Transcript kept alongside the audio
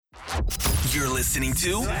You're listening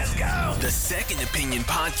to Let's Go, the Second Opinion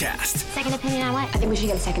Podcast. Second opinion on what? I think we should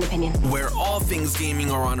get a second opinion. Where all things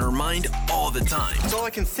gaming are on our mind all the time. That's all I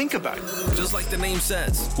can think about. Just like the name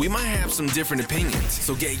says, we might have some different opinions.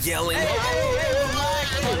 So get yelling,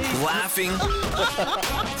 laughing,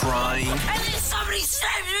 crying, and then somebody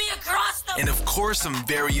slammed me across the... and of course some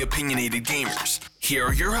very opinionated gamers. Here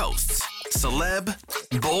are your hosts, Celeb,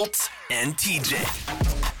 Bolt, and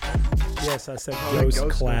TJ. Yes, I said Ghost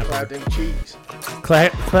clap. Clap them cheeks.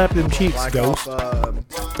 Clap them cheeks, Like Ghost.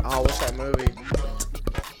 what's that movie?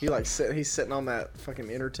 He's sitting on that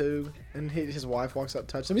fucking inner tube, and his wife walks up,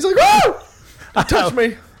 touches him. He's like, "Oh, touch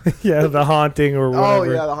me!" Yeah, The Haunting or whatever. Oh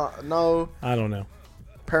yeah, no. I don't know.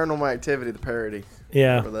 Paranormal Activity, the parody.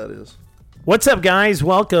 Yeah. Whatever that is. What's up, guys?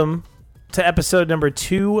 Welcome to episode number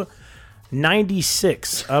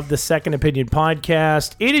 296 of the Second Opinion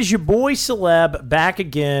Podcast. It is your boy Celeb back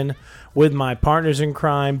again with my partners in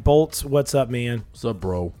crime, Bolts. What's up, man? What's up,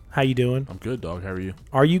 bro? How you doing? I'm good, dog. How are you?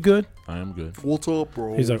 Are you good? I am good. What's up,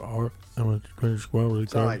 bro? He's like, oh, I want to squirrel really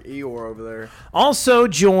Sound quick. like Eeyore over there. Also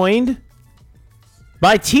joined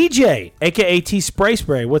by TJ, aka T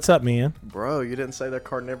Spray. What's up, man? Bro, you didn't say they're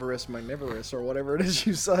carnivorous, magnivorous, or whatever it is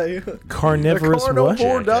you say. Carnivorous the what?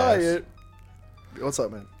 carnivore diet. What's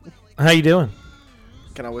up, man? How you doing?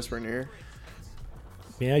 Can I whisper in your ear?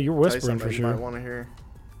 Yeah, you're Tell you whispering something for you might sure. want to hear.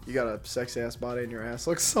 You got a sexy ass body and your ass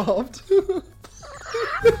looks soft.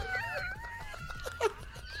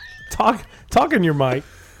 Talk in your mic.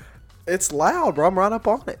 It's loud, bro. I'm right up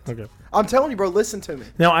on it. Okay. I'm telling you, bro. Listen to me.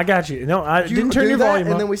 No, I got you. No, I You didn't turn do your that, volume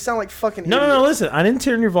and up. then we sound like fucking No, idiots. listen. I didn't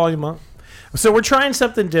turn your volume up. So we're trying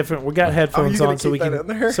something different. We got headphones gonna on so we keep that in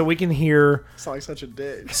can there? so we can hear. Sound like such a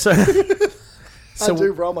dick. So, I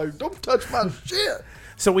do, bro. I'm like, don't touch my shit.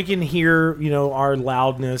 so we can hear, our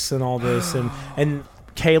loudness and all this, and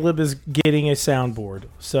Caleb is getting a soundboard,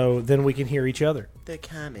 so then we can hear each other The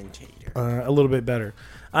commentator. a little bit better.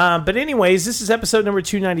 But anyways, this is episode number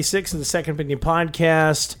 296 of the Second Opinion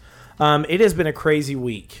Podcast. It has been a crazy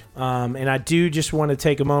week, and I do just want to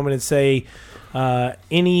take a moment and say,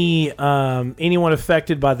 anyone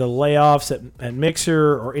affected by the layoffs at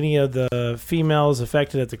Mixer, or any of the females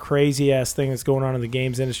affected at the crazy ass thing that's going on in the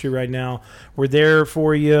games industry right now, we're there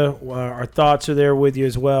for you. Our thoughts are there with you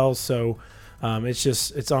as well. So it's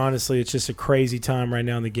just a crazy time right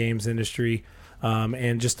now in the games industry,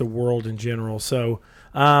 and just the world in general. So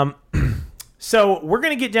so we're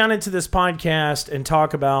going to get down into this podcast and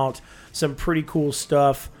talk about some pretty cool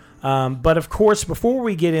stuff. But of course, before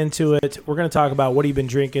we get into it, we're going to talk about what you've been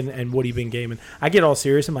drinking and what you've been gaming. I get all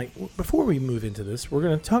serious. I'm like, before we move into this, we're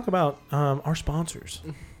going to talk about our sponsors.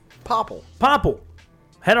 Popple. Popple.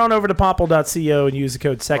 Head on over to popple.co and use the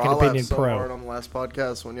code Bro, I laughed SecondOpinionPro. so hard on the last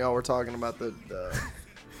podcast when y'all were talking about the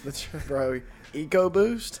bro,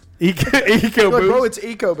 EcoBoost. EcoBoost. Like, bro, it's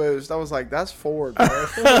EcoBoost. I was like, that's Ford, bro.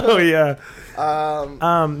 Oh, yeah.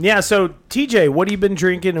 Yeah, so, TJ, what have you been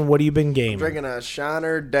drinking and what have you been gaming? Drinking a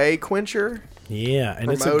Shiner Day Quencher. Yeah,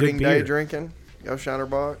 and it's a Promoting good beer. day drinking. Go Shiner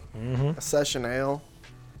Bock. A Session Ale.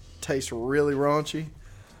 Tastes really raunchy.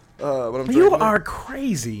 But I'm You drinking are it.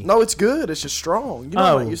 crazy. No, it's good. It's just strong. You know,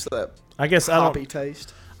 I'm Oh. not used to that I guess hoppy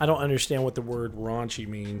taste. I don't understand what the word raunchy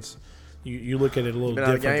means. You look at it a little Been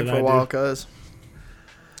out of different game than for a I while, do. cuz.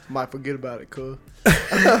 Might forget about it, cuz.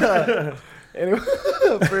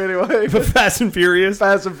 Anyway, Fast and Furious.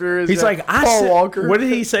 Fast and Furious. He's yeah. like, Paul Walker. What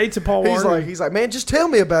did he say to Paul Walker? He's like, man, just tell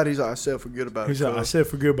me about it. He's like, I said forget about it. He's like, I cuz. said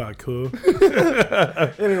forget about it, cool.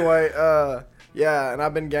 Anyway, yeah, and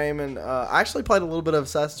I've been gaming. I actually played a little bit of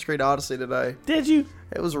Assassin's Creed Odyssey today. Did you?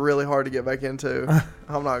 It was really hard to get back into.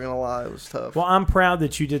 I'm not gonna lie, it was tough. Well, I'm proud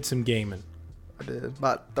that you did some gaming. I did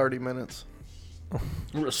about 30 minutes. We're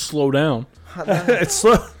gonna slow down. It's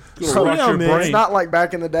slow. Slow rush down, your man. brain. It's not like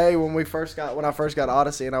back in the day when I first got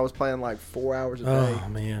Odyssey and I was playing like 4 hours a day. Oh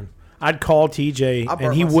man, I'd call TJ I burnt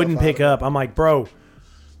and he myself wouldn't out pick of it. up. I'm like, bro,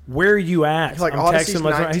 where are you at? He's like, I'm Odyssey's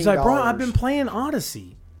texting him. He's like, bro, $19. I've been playing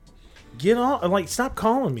Odyssey. Get on. I'm like, stop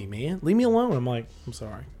calling me, man. Leave me alone. I'm like, I'm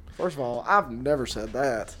sorry. First of all, I've never said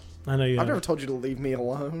that. I know you. I've never told you to leave me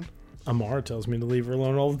alone. Amara tells me to leave her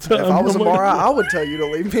alone all the time. If I was I'm like- Amara, I would tell you to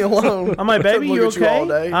leave me alone. I'm like, baby, Look you at okay? all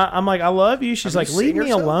day. I'm like, I love you. She's Have like, you leave seen me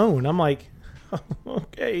yourself? alone. I'm like,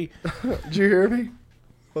 okay, Did you hear me?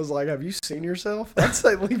 I was like, have you seen yourself? I'd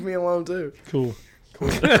say leave me alone too. cool.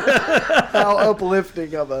 How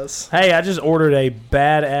uplifting of us. Hey, I just ordered a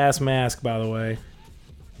badass mask, by the way.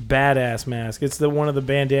 Badass mask. It's the one of the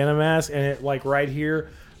bandana masks, and it like right here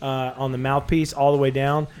on the mouthpiece, all the way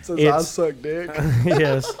down. It says I suck dick.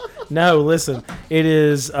 Yes. No, listen. It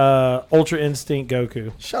is Ultra Instinct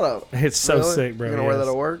Goku. Shut up. It's so Really? sick, bro. You gonna wear Yes.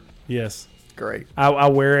 that at work? Yes. Great. I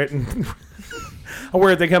wear it and I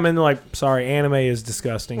wear it. They come in like, sorry, anime is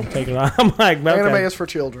disgusting. Take it off. I'm like, okay. Anime is for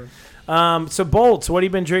children. So Bolts, what have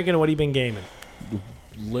you been drinking and what have you been gaming?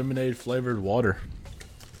 Lemonade flavored water.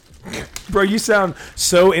 Bro, you sound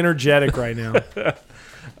so energetic right now.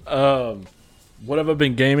 What have I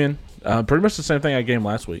been gaming? Pretty much the same thing I gamed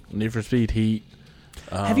last week. Need for Speed Heat.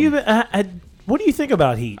 Have you been, what do you think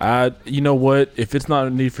about Heat? You know what? If it's not a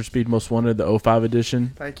Need for Speed Most Wanted, the 05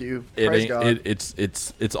 edition, Thank you. it Praise ain't. God.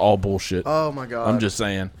 It's all bullshit. Oh my God. I'm just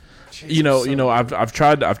saying. Jesus, You know. so I've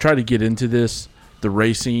tried to get into this. The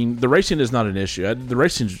racing is not an issue. The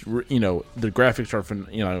racing's, the graphics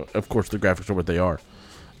are, of course the graphics are what they are.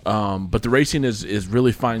 But the racing is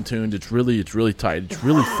really fine tuned. It's really tight. It's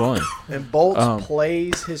really fun. And Bolts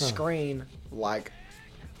plays his screen like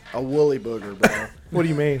a woolly booger, bro. What do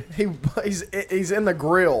you mean? He's in the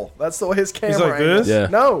grill. That's the way his camera like angle. this? Yeah.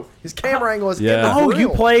 No, his camera angle is Yeah. in the Oh, grill. you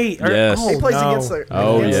play? Yes. Oh, He plays no. against the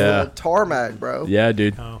yeah. the tarmac, bro. Yeah,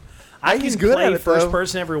 dude. I He's can good play at it, first though.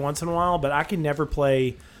 person every once in a while, but I can never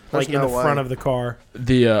play like There's in the no front way. of the car.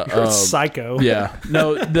 The You're a psycho. Yeah,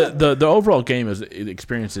 no. The overall game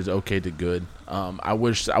experience is okay to good. I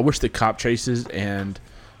wish the cop chases and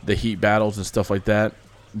the heat battles and stuff like that,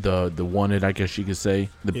 the wanted, I guess you could say,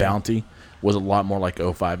 the Yeah. bounty was a lot more like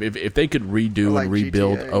 05. If they could redo Or like and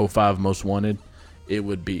rebuild GTA. 05 Most Wanted, it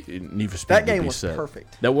would be Need for Speed. That game would be was set.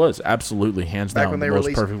 perfect. That was absolutely hands Back down when the they most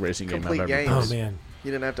released perfect racing game I've complete ever games. played. Oh man, You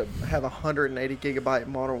didn't have to have 180 gigabyte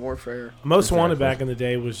Modern Warfare. Most Wanted back in the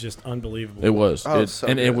day was just unbelievable. It was, Oh, It- so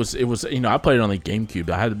and it good. was. I played it on the GameCube.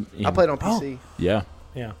 I played on PC. Yeah,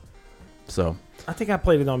 Yeah, so I think I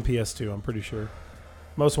played it on PS2. I'm pretty sure.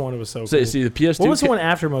 Most Wanted was so see, cool. see the PS2. What was the one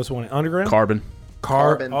after Most Wanted? Underground. Carbon.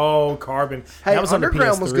 Carbon. Oh, Carbon. Hey, that was on the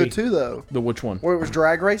Underground PS3. was good too, though. The which one? Where it was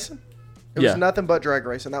drag racing. It Yeah. was nothing but drag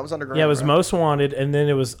racing. That was Underground. Yeah, it was right? Most Wanted, and then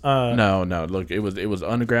it was No. Look, it was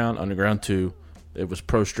Underground 2. It was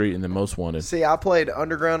Pro Street, and then Most Wanted. See, I played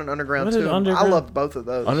Underground and Underground What is 2. Underground? I loved both of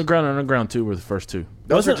those. Underground and Underground 2 were the first two.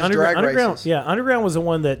 Those are wasn't just drag Underground. races. Yeah, Underground was the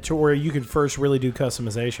one that to where you could first really do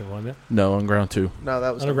customization, wasn't it? No, Underground 2. No,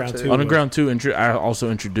 that was Underground number 2. two. Underground 2. I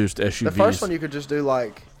also introduced SUVs. The first one you could just do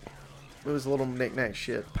like, it was little knick-knack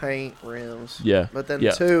shit, paint, rims. Yeah. But then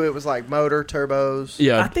Yeah. 2, it was like motor, turbos.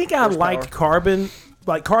 Yeah. I think I horsepower. liked Carbon.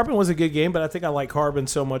 Like Carbon was a good game, but I think I liked Carbon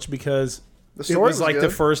so much because The it story was like good. the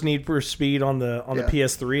first Need for Speed on the Yeah.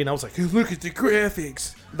 PS3, and I was like, look at the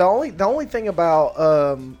graphics. The only thing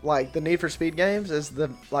about like the Need for Speed games is the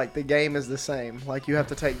game is the same. Like you have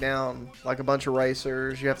to take down like a bunch of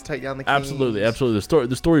racers. You have to take down the kings. Absolutely.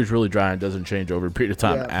 The story is really dry and doesn't change over a period of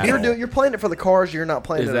time at all. You're playing it for the cars. You're not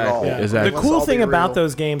playing it at all. Exactly, Yeah. exactly. The Let's cool all be thing about real.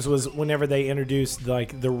 those games was whenever they introduced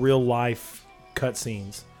like the real life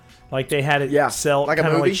cutscenes. Like they had it Yeah, cell like a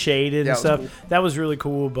kind of movie. like shaded Yeah, and it was stuff. cool. That was really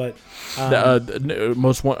cool, but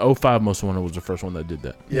Most one 05 Most Wanted was the first one that did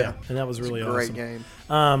that. Yeah, and that was really it's a great awesome.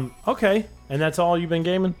 game. Okay, and that's all you've been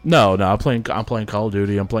gaming? No, I'm playing Call of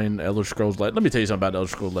Duty. I'm playing Elder Scrolls. Let me tell you something about Elder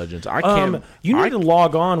Scrolls Legends. I can't. You need to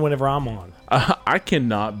log on whenever I'm on. I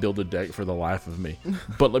cannot build a deck for the life of me.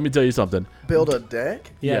 But let me tell you something. Build a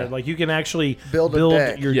deck. Yeah, Yeah. like you can actually Build a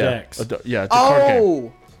deck. your Yeah, decks. it's a card game.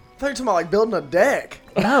 Oh, I thought you were talking about like building a deck,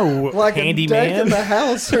 No, like a deck handyman. in the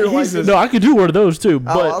house, or like Jesus. No, I could do one of those too.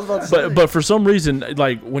 But I was about to say. but for some reason,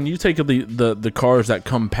 like when you take the cards that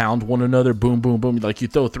compound one another, boom, boom, boom, like you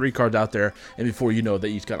throw 3 cards out there, and before you know, they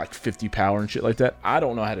each got like 50 power and shit like that. I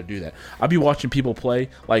don't know how to do that. I'll be watching people play.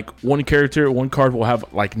 Like one card will have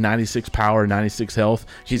like 96 power, 96 health.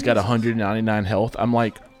 He's got 199 health. I'm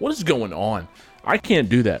like, what is going on? I can't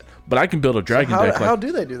do that. But I can build a dragon deck. how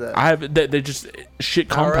do they do that? I have they just shit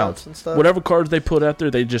Power-ups compounds and stuff? whatever cards they put out there,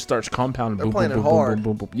 they just starts compounding. They're Boom, playing boom, it boom, hard. boom,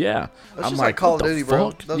 boom, boom, boom. Yeah, That's I'm just like Call what of the Duty,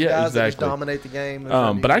 bro. fuck? Those Yeah, guys that just exactly. dominate the game. That's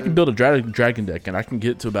what But you I can do. build a dragon deck, and I can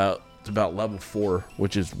get to about level 4,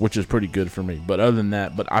 which is pretty good for me. But other than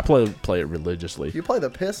that, but I play it religiously. You play the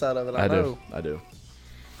piss out of it. I do, know.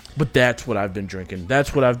 But that's what I've been drinking.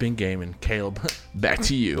 That's what I've been gaming. Caleb, back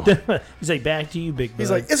to you. He's like, back to you, big. He's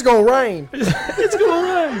bud. like, it's gonna rain. it's going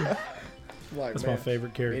on. Like, That's man, my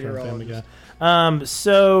favorite character in Family Guy. meteorologist.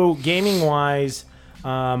 So gaming wise,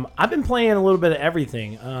 I've been playing a little bit of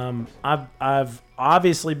everything. I've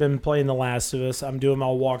obviously been playing The Last of Us. I'm doing my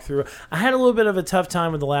walkthrough. I had a little bit of a tough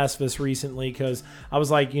time with The Last of Us recently because I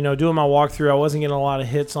was like, doing my walkthrough. I wasn't getting a lot of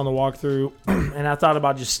hits on the walkthrough, and I thought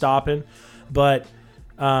about just stopping. But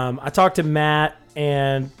I talked to Matt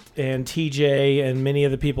and TJ and many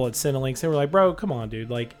of the people at Cinelinx. They were like, bro, come on, dude.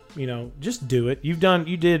 Like, just do it. You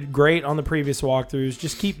did great on the previous walkthroughs.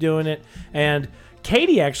 Just keep doing it. And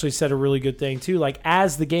Katie actually said a really good thing too. Like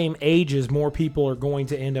as the game ages, more people are going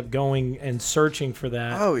to end up going and searching for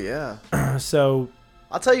that. Oh yeah. So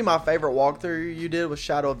I'll tell you, my favorite walkthrough you did was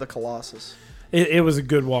Shadow of the Colossus. it was a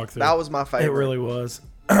good walkthrough. That was my favorite. It really was.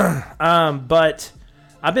 But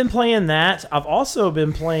I've been playing that. I've also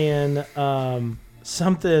been playing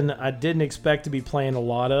something I didn't expect to be playing a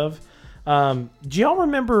lot of. Do y'all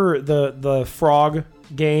remember the frog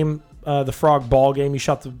game, the frog ball game? You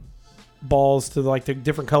shot the balls to like the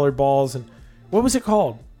different colored balls, and what was it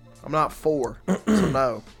called? I'm not 4, so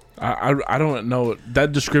no. I don't know.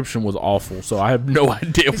 That description was awful, so I have no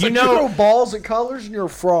idea. You throw balls and colors and you're a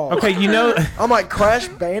frog. Okay, you know, I'm like Crash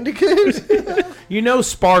Bandicoot. you know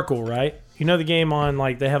Sparkle, right? You know the game on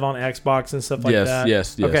like they have on Xbox and stuff like that.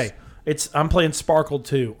 Yes. Okay, I'm playing Sparkle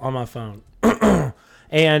 2 on my phone,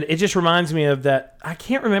 and it just reminds me of that. I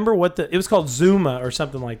can't remember what it was called, Zuma or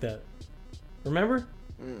something like that. Remember?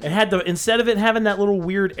 It had instead of it having that little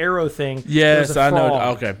weird arrow thing. Yes, I know.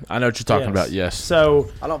 frog. Okay, I know what you're talking about. Yes.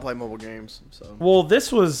 So, I don't play mobile games, so. well,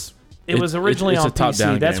 this was was originally it's on a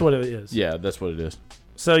top-down PC. That's game. what it is. Yeah, that's what it is.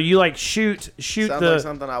 So you like shoot Sounds the. like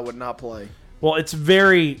something I would not play. Well, it's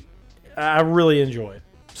very. I really enjoy it.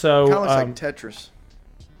 So Kind of looks like Tetris.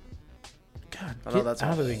 God, I know get that's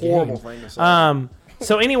out of a the horrible game. thing to say.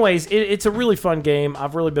 So, anyways, it's a really fun game.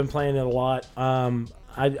 I've really been playing it a lot.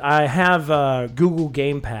 I have Google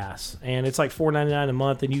Game Pass, and it's like $4.99 a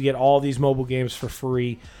month, and you get all these mobile games for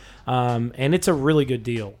free, and it's a really good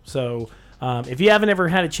deal. So, if you haven't ever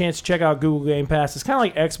had a chance to check out Google Game Pass, it's kind of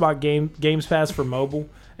like Xbox Games Pass for mobile,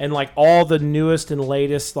 and like all the newest and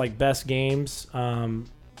latest, like best games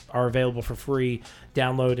are available for free.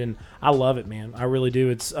 Download, and I love it, man. I really do.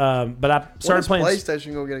 It's but I started playing.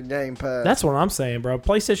 PlayStation gonna get a Game Pass. That's what I'm saying, bro.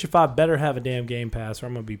 PlayStation 5 better have a damn Game Pass, or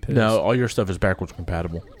I'm gonna be pissed. No, all your stuff is backwards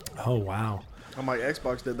compatible. Oh wow. I'm like,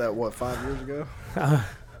 Xbox did that 5 years ago?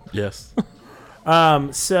 Yes.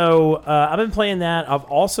 So I've been playing that. I've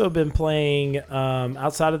also been playing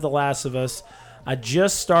outside of The Last of Us. I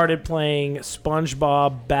just started playing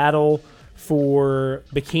SpongeBob Battle for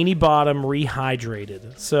Bikini Bottom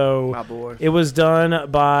Rehydrated. So My boy. it was done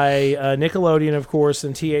by Nickelodeon, of course,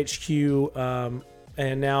 and THQ,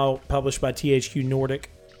 and now published by THQ Nordic.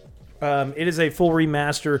 It is a full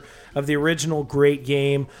remaster of the original great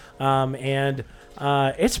game, and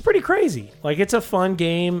it's pretty crazy. Like, it's a fun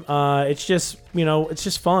game. It's just, it's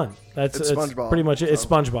just fun. It's SpongeBob, pretty much it. It's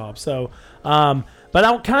SpongeBob. So, but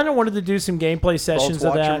I kind of wanted to do some gameplay sessions Bolts,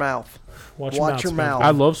 of that. watch your mouth. Watch Watch your your mouth. mouth. I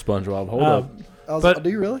love SpongeBob. Hold up. But- Do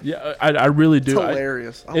you really? Yeah, I really do. It's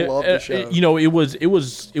hilarious. I love the show.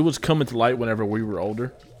 It was coming to light whenever we were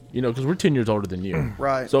older. Because we're 10 years older than you.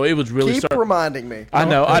 Right. So it was really. Keep reminding me. I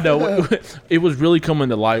know. It was really coming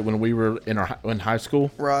to light when we were in high school.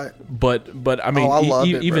 Right. But I mean, I loved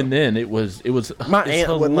it, even bro. then it was. My it's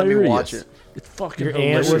aunt wouldn't let me watch hilarious. it. It's fucking Your aunt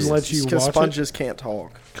hilarious. wouldn't let you Because watch sponges can't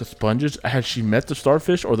talk. Because sponges, has she met the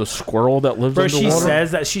starfish or the squirrel that lives Bro,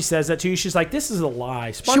 underwater? she says that to you. She's like, this is a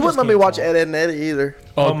lie. She wouldn't let me watch Ed, Ed, and Eddie either.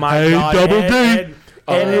 Oh my hey, God. Double Ed, D. Ed,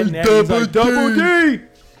 Ed, Eddie's like, Double D.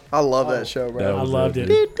 I love that show, bro. That I was loved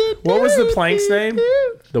really it. What was the plank's name?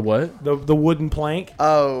 The what? The wooden plank?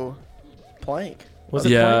 Oh, Plank. Was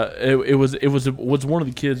it Yeah, plank? it was one of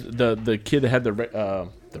the kids. The kid that had the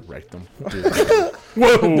rectum. Dude.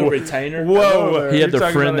 Whoa. The retainer. Whoa. He had You're the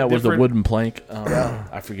talking friend about a that was the different- wooden plank.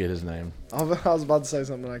 I forget his name. I was about to say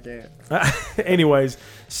something I can't. Anyways,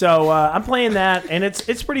 so I'm playing that, and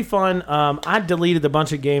it's pretty fun. I deleted a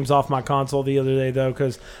bunch of games off my console the other day, though,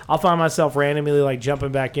 because I'll find myself randomly like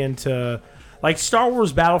jumping back into, like, Star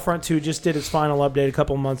Wars Battlefront 2 just did its final update a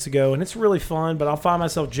couple months ago, and it's really fun, but I'll find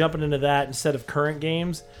myself jumping into that instead of current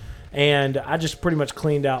games, and I just pretty much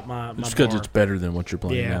cleaned out my Just because bar. it's better than what you're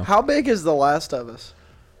playing Yeah. now. How big is The Last of Us?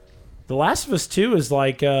 The Last of Us 2 is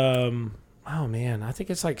like, oh man, I think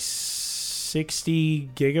it's like 60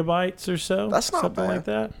 gigabytes or so. That's not something bad. like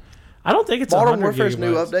that. I don't think it's Modern 100 Warfare's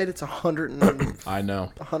new gigabytes. update, it's 100 I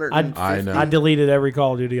know. 150. I know. I deleted every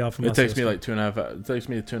Call of Duty off of my It takes me system. like 2.5. It takes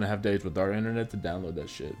me 2.5 days with our internet to download that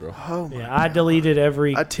shit, bro. Oh my Yeah, I deleted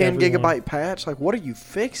every A 10 every one. gigabyte patch? Like, what are you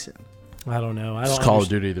fixing? I don't know. I It's don't Call of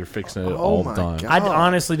understand. Duty. They're fixing it Oh all my the time. God. I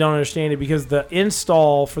honestly don't understand it because the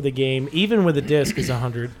install for the game, even with a disc, is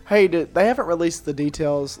 100. Hey, they haven't released the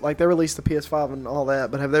details. Like, they released the PS5 and all that,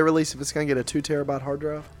 but have they released if it's going to get a 2 terabyte hard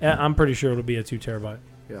drive? Yeah, I'm pretty sure it'll be a 2 terabyte.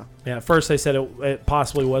 Yeah. Yeah, at first they said it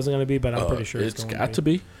possibly wasn't going to be, but I'm pretty sure it's going got to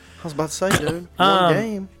be. I was about to say, dude. One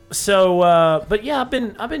game. So, but yeah, I've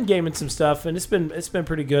been gaming some stuff, and it's been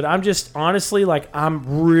pretty good. I'm just honestly like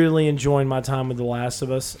I'm really enjoying my time with The Last of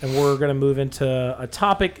Us, and we're gonna move into a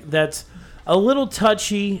topic that's a little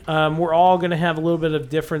touchy. We're all going to have a little bit of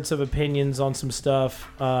difference of opinions on some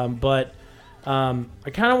stuff, but I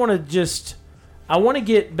kind of want to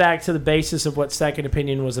get back to the basis of what Second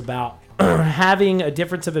Opinion was about. Having a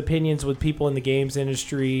difference of opinions with people in the games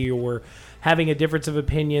industry, or having a difference of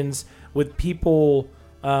opinions with people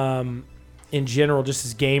in general, just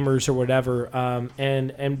as gamers or whatever,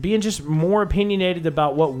 and being just more opinionated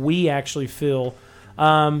about what we actually feel.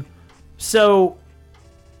 So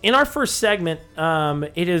in our first segment,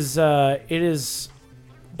 it's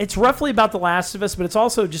roughly about The Last of Us, but it's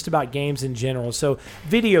also just about games in general. So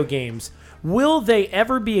video games. Will they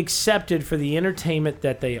ever be accepted for the entertainment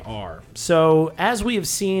that they are? So, as we have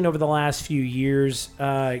seen over the last few years,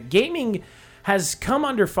 gaming has come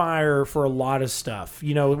under fire for a lot of stuff.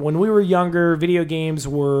 You know, when we were younger, video games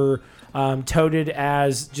were touted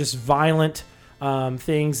as just violent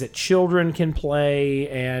things that children can play.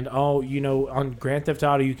 And, on Grand Theft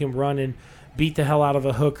Auto, you can run and beat the hell out of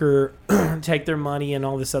a hooker, take their money and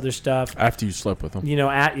all this other stuff. After you slept with them.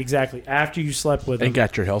 Exactly. After you slept with them. And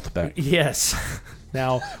got your health back. Yes.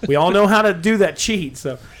 Now, we all know how to do that cheat.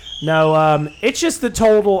 So, no, it's just the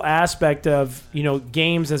total aspect of,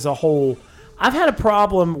 games as a whole. I've had a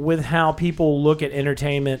problem with how people look at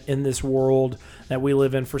entertainment in this world that we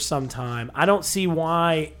live in for some time. I don't see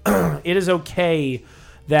why it is okay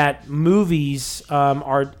that movies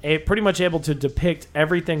are pretty much able to depict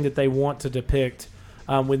everything that they want to depict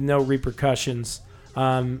with no repercussions.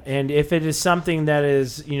 And if it is something that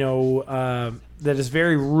is, that is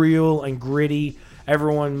very real and gritty,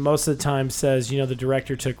 everyone most of the time says, the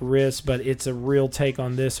director took risks, but it's a real take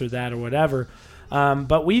on this or that or whatever.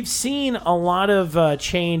 But we've seen a lot of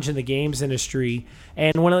change in the games industry.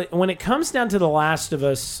 And when it comes down to The Last of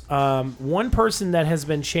Us, one person that has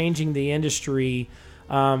been changing the industry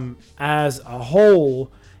as a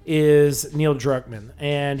whole is Neil Druckmann,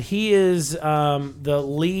 and he is the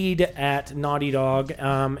lead at Naughty Dog,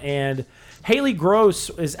 and Haley Gross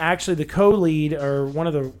is actually the co-lead or one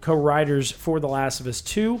of the co-writers for The Last of Us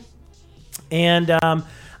 2. And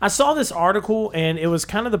I saw this article, and it was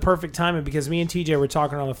kind of the perfect timing because me and TJ were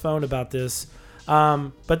talking on the phone about this.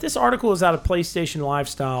 But this article is out of PlayStation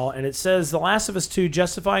Lifestyle, and it says The Last of Us 2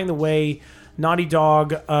 justifying the ways of Naughty Dog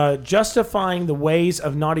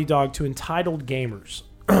to entitled gamers.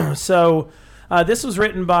 So this was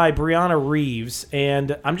written by Brianna Reeves,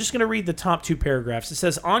 and I'm just going to read the top two paragraphs. It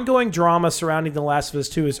says, ongoing drama surrounding The Last of Us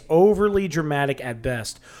 2 is overly dramatic at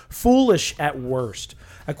best, foolish at worst.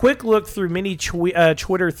 A quick look through many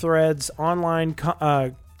Twitter threads, online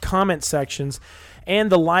comment sections,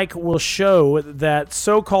 and the like will show that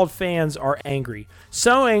so-called fans are angry.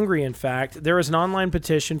 So angry, in fact, there is an online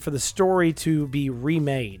petition for the story to be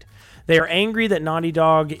remade. They are angry that Naughty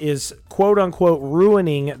Dog is quote-unquote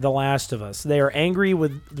ruining The Last of Us. They are angry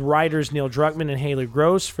with writers Neil Druckmann and Haley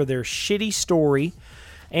Gross for their shitty story,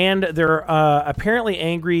 and they're apparently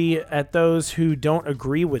angry at those who don't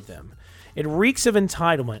agree with them. It reeks of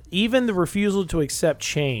entitlement, even the refusal to accept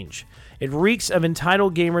change. It reeks of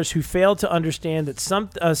entitled gamers who fail to understand that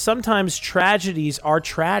sometimes tragedies are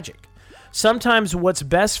tragic. Sometimes what's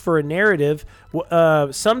best for a narrative,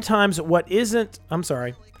 sometimes what isn't... I'm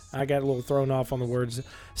sorry, I got a little thrown off on the words.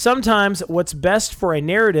 Sometimes what's best for a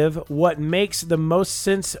narrative, what makes the most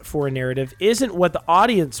sense for a narrative, isn't what the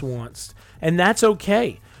audience wants, and that's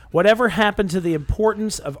okay. Whatever happened to the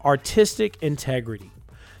importance of artistic integrity?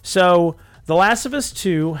 So, The Last of Us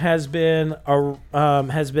 2 has been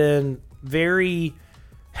very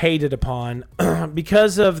hated upon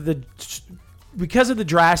because of the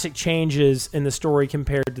drastic changes in the story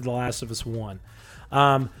compared to The Last of Us 1.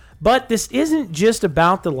 But this isn't just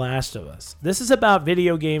about The Last of Us. This is about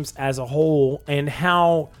video games as a whole, and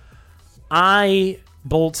how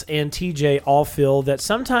Bolts and TJ all feel that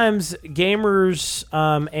sometimes gamers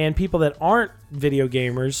and people that aren't video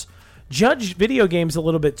gamers judge video games a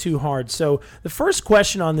little bit too hard. So the first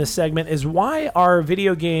question on this segment is, why are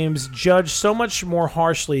video games judged so much more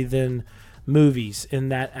harshly than movies in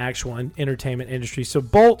that actual entertainment industry? So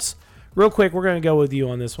Bolts, real quick, we're going to go with you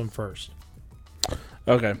on this one first.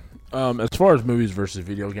 Okay. As far as movies versus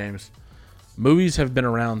video games, movies have been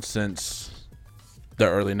around since the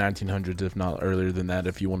early 1900s, if not earlier than that,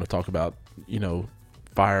 if you want to talk about,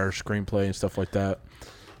 fire, screenplay, and stuff like that.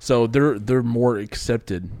 So they're more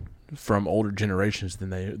accepted from older generations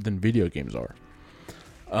than video games are.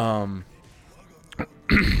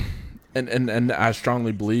 And I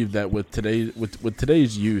strongly believe that with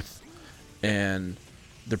today's youth and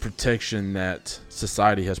the protection that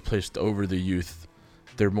society has placed over the youth,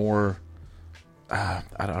 they're more I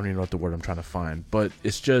don't even know what the word I'm trying to find, but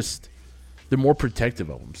it's just they're more protective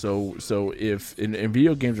of them. So if in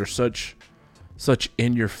video games are such such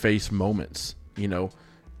in-your-face moments. You know,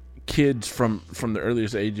 kids from the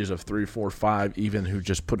earliest ages of 3, 4, 5, even who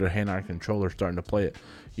just put a hand on a controller starting to play it.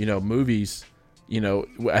 You know, movies, you know,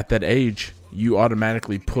 at that age, you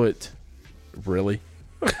automatically put, really?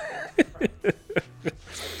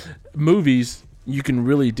 Movies, you can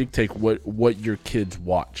really dictate what your kids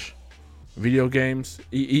watch. Video games,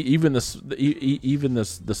 even the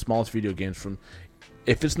smallest video games, from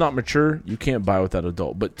if it's not mature, you can't buy with that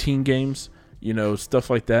adult. But teen games, you know, stuff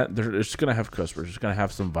like that, they're just gonna have cuss words. It's gonna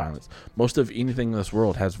have some violence. Most of anything in this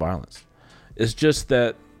world has violence. It's just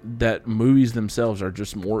that movies themselves are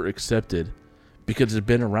just more accepted because it's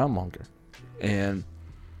been around longer, and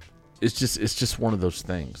it's just one of those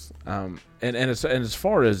things. And as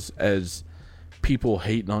far as people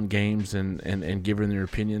hating on games and giving their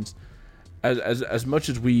opinions, as much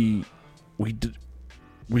as we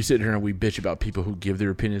sit here and we bitch about people who give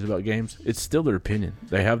their opinions about games, it's still their opinion.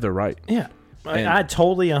 They have their right. Yeah, I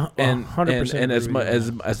totally 100%. And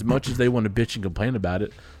as much as they want to bitch and complain about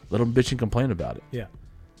it, let them bitch and complain about it. Yeah,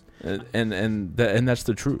 and that's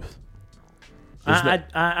the truth.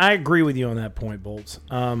 I agree with you on that point, Bolts.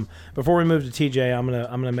 Before we move to TJ, I'm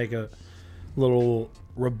gonna make a little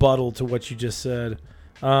rebuttal to what you just said.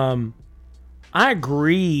 I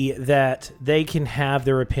agree that they can have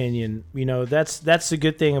their opinion. You know, that's the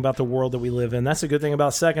good thing about the world that we live in. That's a good thing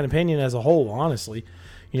about Second Opinion as a whole, honestly.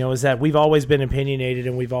 You know, is that we've always been opinionated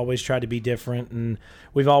and we've always tried to be different and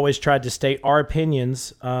we've always tried to state our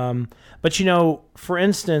opinions. But, you know, for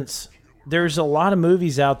instance, there's a lot of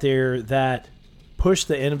movies out there that push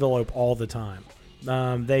the envelope all the time.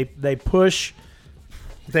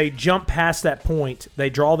 They jump past that point. They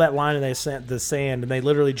draw that line in the sand, and they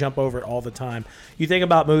literally jump over it all the time. You think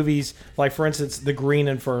about movies like, for instance, The Green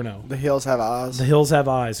Inferno. The Hills Have Eyes. The Hills Have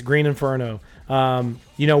Eyes. Green Inferno.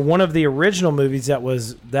 You know, one of the original movies that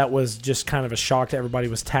was just kind of a shock to everybody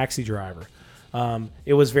was Taxi Driver.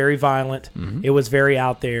 It was very violent. Mm-hmm. It was very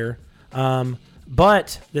out there.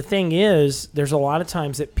 But the thing is, there's a lot of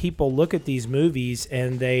times that people look at these movies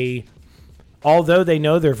and although they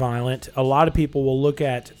know they're violent, a lot of people will look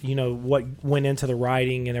at, you know, what went into the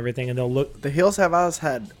writing and everything, and they'll look. The Hills Have Eyes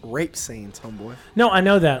had rape scenes, homeboy. No, I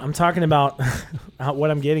know that. I'm talking about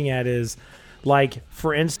what I'm getting at is, like,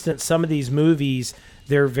 for instance, some of these movies,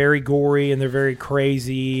 they're very gory and they're very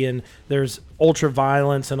crazy and there's ultra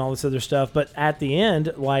violence and all this other stuff. But at the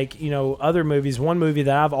end, like, you know, other movies, one movie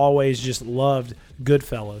that I've always just loved,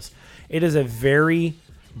 Goodfellas. It is a very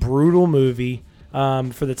brutal movie.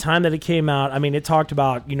 For the time that it came out, I mean, it talked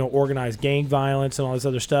about, you know, organized gang violence and all this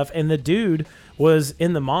other stuff. And the dude was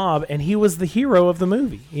in the mob, and he was the hero of the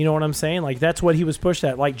movie. You know what I'm saying? Like, that's what he was pushed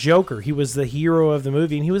at. Like Joker, he was the hero of the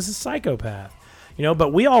movie, and he was a psychopath. You know,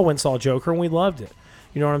 but we all went and saw Joker, and we loved it.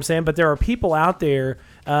 You know what I'm saying? But there are people out there,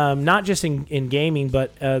 not just in gaming,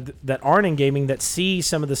 but that aren't in gaming, that see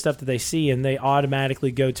some of the stuff that they see, and they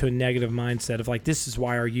automatically go to a negative mindset of, like, this is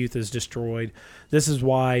why our youth is destroyed. This is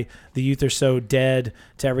why the youth are so dead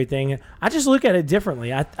to everything. I just look at it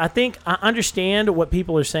differently. I think I understand what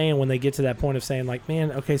people are saying when they get to that point of saying, like,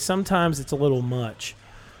 man, okay, sometimes it's a little much.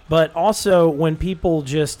 But also when people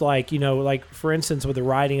just, like, you know, like, for instance, with the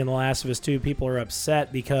writing in The Last of Us 2, people are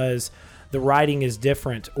upset because the writing is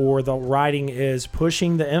different, or the writing is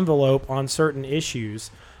pushing the envelope on certain issues.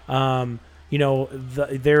 You know,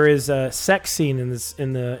 there is a sex scene in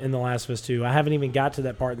The Last of Us 2. I haven't even got to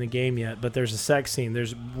that part in the game yet, but there's a sex scene.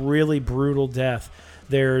 There's really brutal death.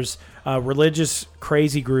 There's a religious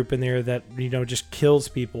crazy group in there that, you know, just kills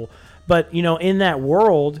people. But, you know, in that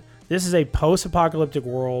world, this is a post-apocalyptic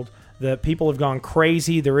world. The people have gone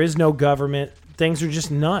crazy. There is no government. Things are just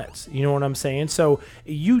nuts. You know what I'm saying? So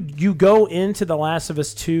you go into The Last of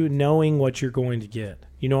Us 2 knowing what you're going to get.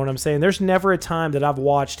 You know what I'm saying? There's never a time that I've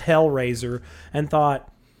watched Hellraiser and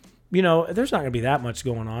thought, you know, there's not going to be that much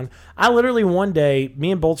going on. I literally one day,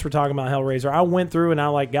 me and Bolts were talking about Hellraiser. I went through and I,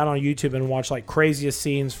 like, got on YouTube and watched, like, craziest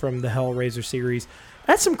scenes from the Hellraiser series.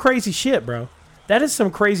 That's some crazy shit, bro. That is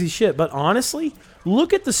some crazy shit. But honestly,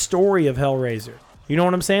 look at the story of Hellraiser. You know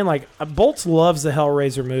what I'm saying? Like, Bolts loves the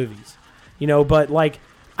Hellraiser movies. You know, but, like,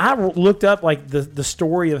 I looked up, like, the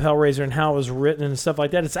story of Hellraiser and how it was written and stuff like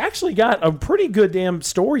that. It's actually got a pretty good damn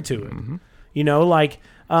story to it. Mm-hmm. You know, like,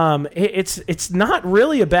 it's not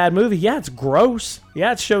really a bad movie. Yeah, it's gross.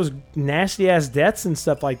 Yeah, it shows nasty-ass deaths and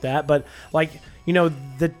stuff like that. But, like, you know,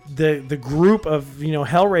 the group of, you know,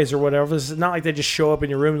 Hellraiser or whatever, it's not like they just show up in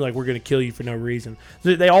your room and, like, we're going to kill you for no reason.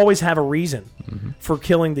 They always have a reason for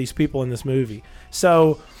killing these people in this movie.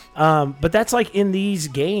 So... but that's like in these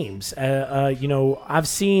games. You know, I've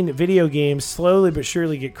seen video games slowly but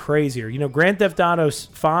surely get crazier. You know, Grand Theft Auto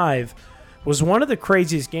 5 was one of the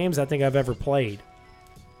craziest games I think I've ever played.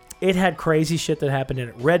 It had crazy shit that happened in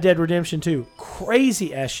it. Red Dead Redemption 2,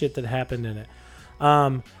 crazy ass shit that happened in it.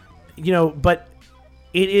 But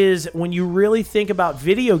it is, when you really think about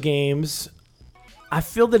video games, I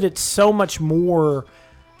feel that it's so much more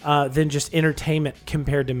than just entertainment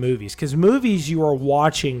compared to movies. Because movies, you are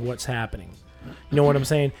watching what's happening. You know what I'm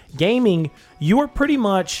saying? Gaming, you are pretty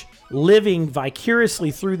much living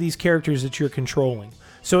vicariously through these characters that you're controlling.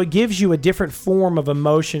 So it gives you a different form of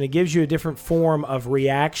emotion. It gives you a different form of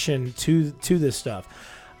reaction to this stuff.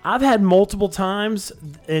 I've had multiple times,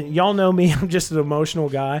 and y'all know me, I'm just an emotional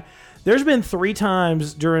guy. There's been 3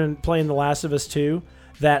 times during playing The Last of Us 2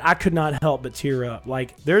 that I could not help but tear up.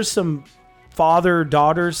 Like, there's some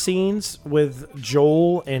father-daughter scenes with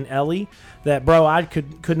Joel and Ellie that, bro, I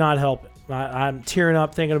could not help it. I'm tearing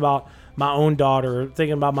up thinking about my own daughter,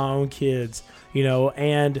 thinking about my own kids,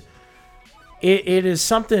 and it is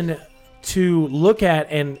something to look at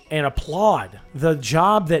and applaud the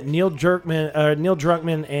job that Neil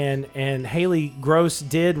Druckmann and Haley Gross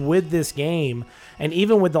did with this game. And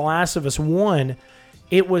even with The Last of Us 1,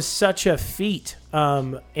 it was such a feat.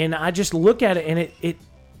 And I just look at it and it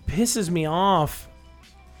pisses me off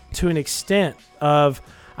to an extent of,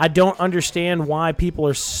 I don't understand why people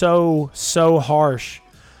are so harsh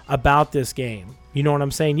about this game. You know what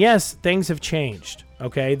I'm saying? Yes, things have changed.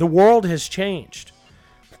 Okay, the world has changed.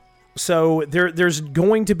 So there's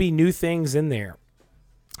going to be new things in there.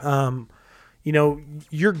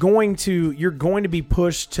 You're going to be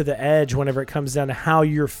pushed to the edge whenever it comes down to how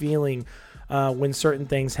you're feeling when certain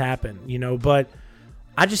things happen. But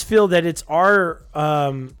I just feel that it's our.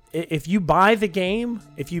 If you buy the game,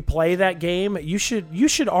 if you play that game, you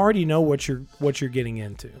should already know what you're getting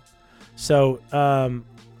into. So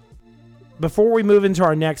before we move into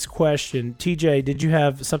our next question, TJ, did you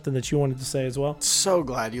have something that you wanted to say as well? So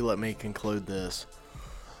glad you let me conclude this.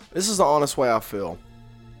 This is the honest way I feel.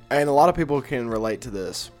 And a lot of people can relate to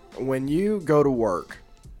this. When you go to work,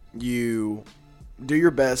 you do your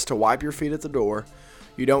best to wipe your feet at the door.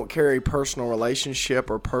 You don't carry personal relationship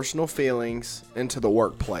or personal feelings into the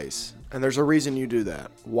workplace. And there's a reason you do that.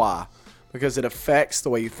 Why? Because it affects the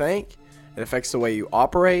way you think. It affects the way you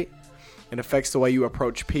operate. It affects the way you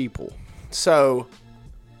approach people. So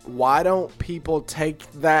why don't people take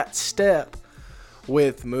that step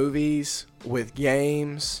with movies, with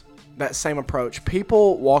games, that same approach?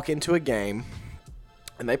 People walk into a game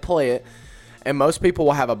and they play it, and most people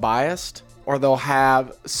will have a bias, or they'll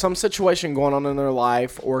have some situation going on in their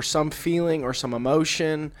life, or some feeling or some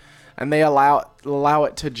emotion, and they allow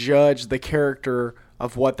it to judge the character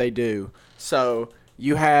of what they do. So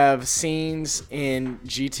you have scenes in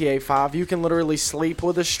GTA 5. You can literally sleep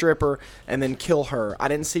with a stripper and then kill her. I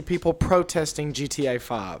didn't see people protesting GTA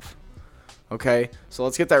 5. Okay? So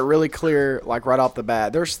let's get that really clear, like right off the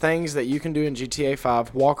bat. There's things that you can do in GTA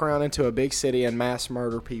 5. Walk around into a big city and mass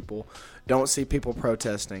murder people. Don't see people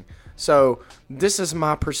protesting. So this is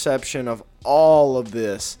my perception of all of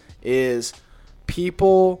this, is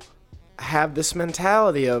people have this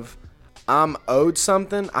mentality of, I'm owed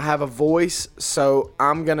something, I have a voice, so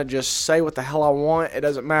I'm going to just say what the hell I want. It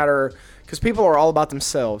doesn't matter, because people are all about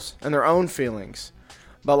themselves and their own feelings.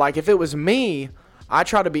 But like, if it was me, I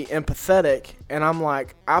try to be empathetic, and I'm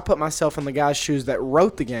like, I put myself in the guy's shoes that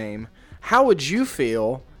wrote the game. How would you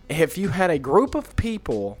feel if you had a group of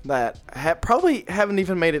people that probably haven't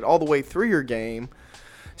even made it all the way through your game,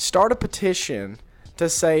 start a petition to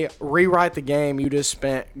say, rewrite the game you just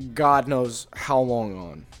spent God knows how long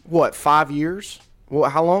on? What, 5 years?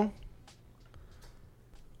 What, how long?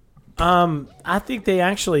 I think they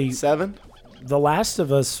actually... 7? The Last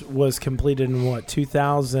of Us was completed in, what,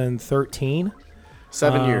 2013?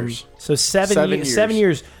 7 years. So 7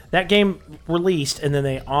 years. That game released, and then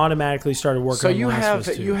they automatically started working on Last of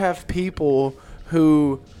Us 2. You have people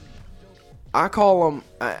who, I call them,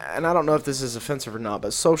 and I don't know if this is offensive or not,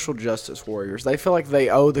 but social justice warriors. They feel like they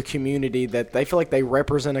owe the community, that they feel like they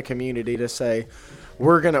represent a community to say,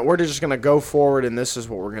 we're just gonna go forward and this is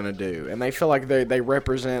what we're gonna do. And they feel like they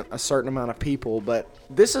represent a certain amount of people. But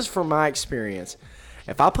this is from my experience.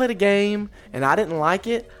 If I played a game and I didn't like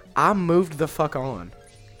it, I moved the fuck on.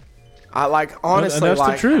 I honestly, and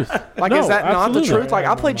that's the truth. Like, No, is that not the absolutely. truth? Like,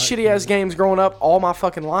 I played shitty ass games growing up all my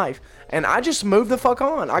fucking life, and I just moved the fuck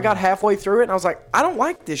on. I got halfway through it, and I was like, I don't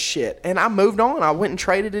like this shit, and I moved on. I went and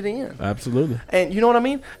traded it in. Absolutely. And you know what I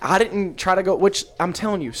mean? I didn't try to go. Which I'm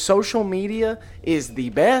telling you, social media is the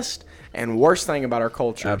best and worst thing about our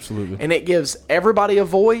culture. Absolutely. And it gives everybody a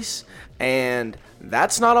voice, and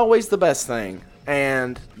that's not always the best thing.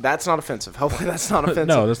 And that's not offensive. Hopefully that's not offensive.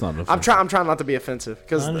 No, that's not offensive. I'm trying not to be offensive,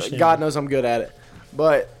 because I understand. God knows I'm good at it.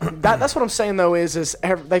 But that's what I'm saying, though, is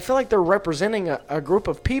they feel like they're representing a group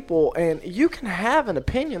of people, and you can have an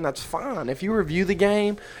opinion. That's fine. If you review the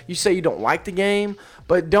game, you say you don't like the game,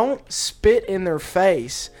 but don't spit in their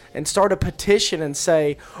face and start a petition and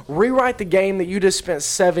say, rewrite the game that you just spent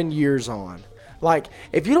 7 years on. Like,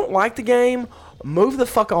 if you don't like the game, move the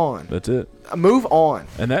fuck on. That's it. Move on.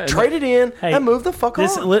 Trade it in Hey, and move the fuck on.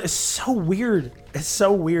 It's so weird. It's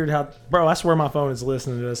so weird how, bro, I swear my phone is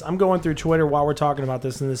listening to this. I'm going through Twitter while we're talking about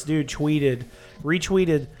this, and this dude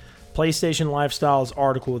retweeted PlayStation Lifestyle's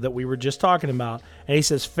article that we were just talking about, and he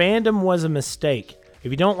says, fandom was a mistake.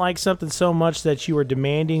 If you don't like something so much that you are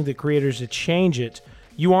demanding the creators to change it,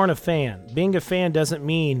 you aren't a fan. Being a fan doesn't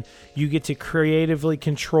mean you get to creatively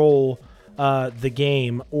control the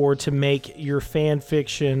game or to make your fan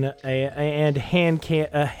fiction a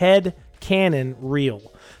head canon real.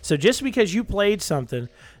 So just because you played something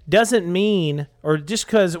doesn't mean, or just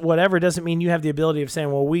because whatever, doesn't mean you have the ability of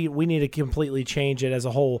saying, well, we need to completely change it as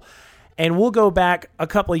a whole. And we'll go back a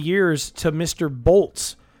couple of years to Mr.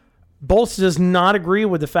 Bolts. Bolts does not agree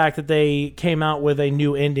with the fact that they came out with a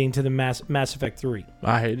new ending to the Mass Effect 3.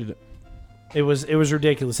 I hated it. It was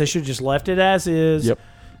ridiculous. They should have just left it as is. Yep.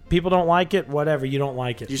 People don't like it, whatever. You don't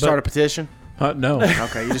like it. You start a petition? No.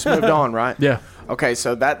 Okay, you just moved on, right? Yeah. Okay,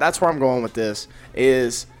 so that's where I'm going with this,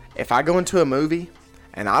 is if I go into a movie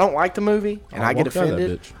and I don't like the movie and I get walk out of that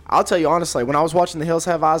offended, bitch. I'll tell you honestly, when I was watching The Hills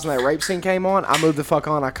Have Eyes and that rape scene came on, I moved the fuck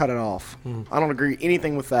on, I cut it off. I don't agree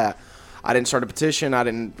anything with that. I didn't start a petition. I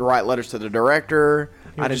didn't write letters to the director.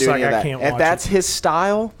 I didn't just do like, any of I that. can't If watch that's it. his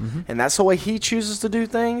style and that's the way he chooses to do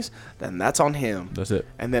things, then that's on him. That's it.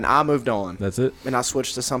 And then I moved on. That's it. And I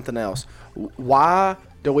switched to something else. Why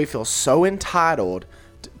do we feel so entitled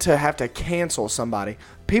to have to cancel somebody?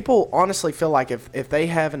 People honestly feel like if they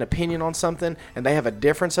have an opinion on something and they have a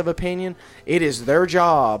difference of opinion, it is their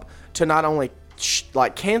job to not only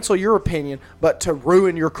cancel your opinion, but to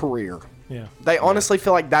ruin your career. Yeah. They honestly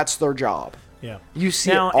feel like that's their job. Yeah. You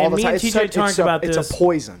see Now, it all and the me time. and TJ talked about this. It's a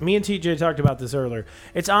poison. Me and TJ talked about this earlier.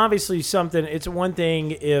 It's obviously something. It's one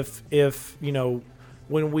thing if you know,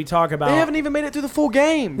 when we talk about, They haven't even made it through the full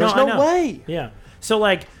game. There's no way. Yeah. So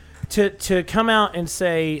like to come out and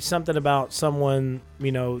say something about someone,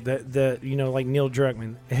 you know, that you know, like Neil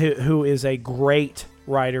Druckmann, who is a great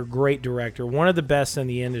writer, great director, one of the best in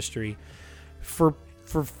the industry, for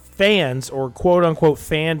fans or quote unquote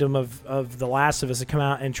fandom of The Last of Us to come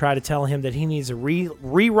out and try to tell him that he needs to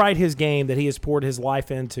rewrite his game that he has poured his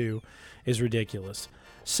life into is ridiculous.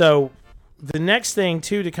 So the next thing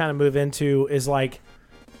too to kind of move into is like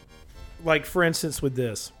for instance with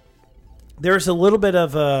this, there's a little bit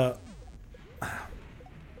of a,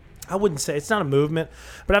 I wouldn't say it's not a movement,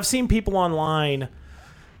 but I've seen people online,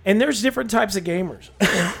 and there's different types of gamers.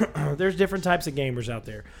 There's different types of gamers out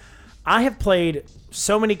there. I have played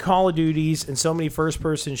so many Call of Duties and so many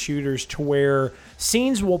first-person shooters to where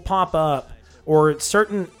scenes will pop up or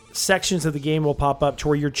certain sections of the game will pop up to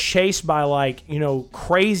where you're chased by, like, you know,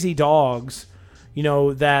 crazy dogs, you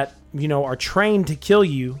know, that, you know, are trained to kill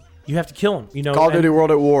you. You have to kill them, you know. Call of Duty World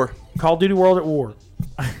at War. Call of Duty World at War.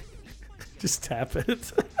 Just tap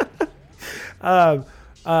it.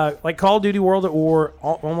 Like Call of Duty World at War,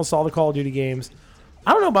 almost all the Call of Duty games.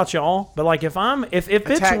 I don't know about y'all, but like if it's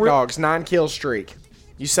Attack real, dogs, 9-kill streak.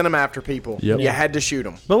 You sent them after people. Yep. You had to shoot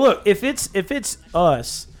them. but look, if it's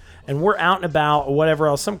us and we're out and about or whatever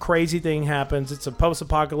else, some crazy thing happens. It's a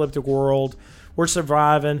post-apocalyptic world. We're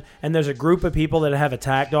surviving, and there's a group of people that have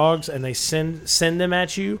attack dogs, and they send them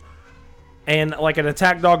at you. And like an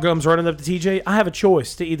attack dog comes running up to TJ, I have a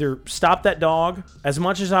choice to either stop that dog, as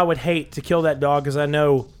much as I would hate to kill that dog because I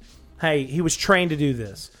know, hey, he was trained to do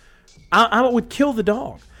this. I would kill the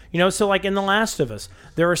dog. You know, so like in The Last of Us,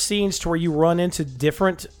 there are scenes to where you run into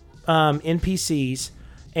different NPCs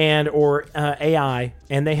and or AI,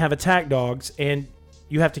 and they have attack dogs, and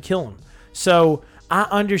you have to kill them. So I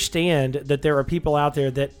understand that there are people out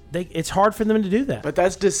there that it's hard for them to do that. But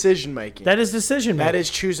that's decision making. That is decision making. That is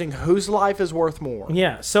choosing whose life is worth more.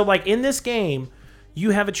 Yeah. So like in this game, you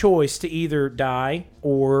have a choice to either die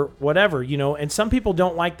or whatever, you know, and some people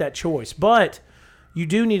don't like that choice. But you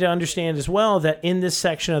do need to understand as well that in this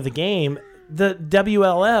section of the game, the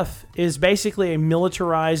WLF is basically a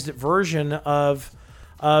militarized version of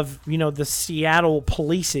you know, the Seattle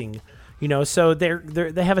policing. You know, so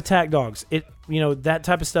they have attack dogs. It, you know, that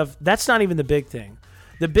type of stuff. That's not even the big thing.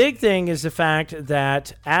 The big thing is the fact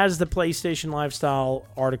that, as the PlayStation Lifestyle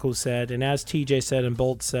article said, and as TJ said and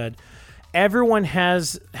Bolt said, everyone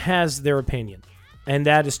has their opinion, and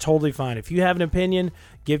that is totally fine. If you have an opinion,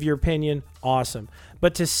 give your opinion. Awesome.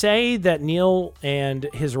 But to say that Neil and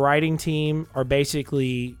his writing team are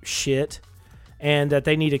basically shit, and that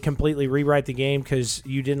they need to completely rewrite the game because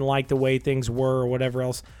you didn't like the way things were or whatever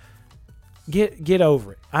else. Get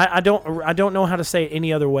over it. I don't know how to say it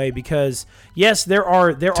any other way because yes, there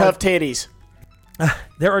are Tough titties.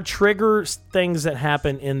 There are trigger things that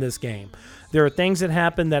happen in this game. There are things that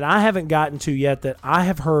happen that I haven't gotten to yet that I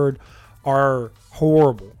have heard are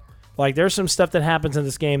horrible. Like there's some stuff that happens in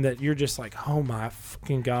this game that you're just like, oh my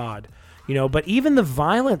fucking God. But even the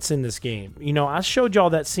violence in this game, I showed y'all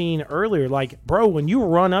that scene earlier. Like, bro, when you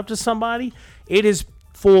run up to somebody, it is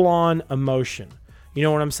full on emotion. You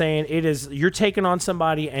know what I'm saying? It is, you're taking on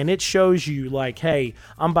somebody and it shows you like, hey,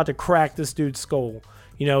 I'm about to crack this dude's skull.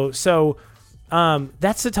 So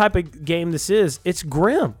that's the type of game this is. It's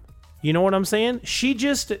grim. You know what I'm saying? She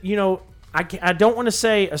just, I don't want to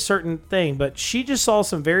say a certain thing, but she just saw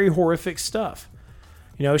some very horrific stuff.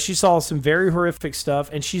 She saw some very horrific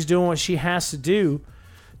stuff, and she's doing what she has to do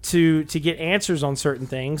to get answers on certain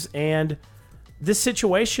things. And this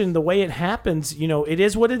situation, the way it happens, it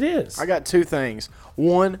is what it is. I got two things.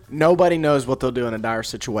 One, nobody knows what they'll do in a dire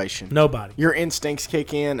situation. Nobody. Your instincts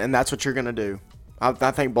kick in, and that's what you're going to do.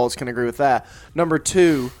 I think Bolts can agree with that. Number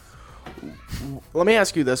two, let me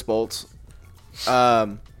ask you this, Bolts. How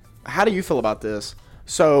do you feel about this?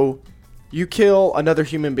 So, you kill another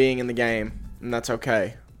human being in the game, and that's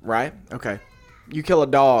okay, right? Okay. You kill a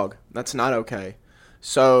dog, that's not okay.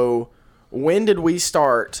 So, when did we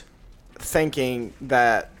start thinking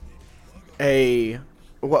that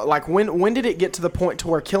when did it get to the point to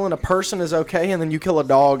where killing a person is okay, and then you kill a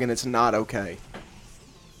dog and it's not okay?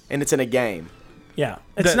 And it's in a game. Yeah,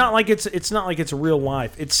 it's not like it's real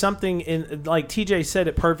life. It's something in, like TJ said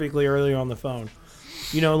it perfectly earlier on the phone.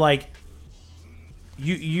 Like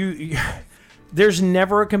you there's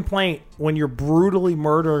never a complaint when you're brutally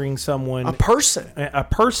murdering someone, a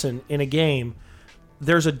person in a game.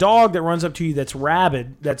 There's a dog that runs up to you that's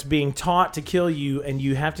rabid, that's being taught to kill you, and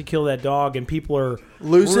you have to kill that dog, and people are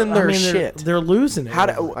losing their shit. They're losing it. How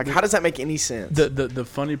does that make any sense? The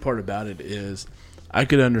funny part about it is, I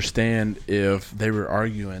could understand if they were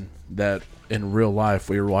arguing that in real life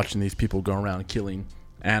we were watching these people go around killing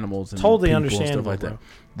animals and totally people understandable, and stuff like bro. that.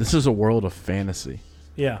 This is a world of fantasy.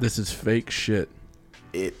 Yeah. This is fake shit.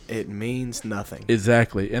 It means nothing.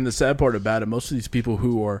 Exactly. And the sad part about it, most of these people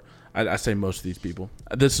who are, I say most of these people,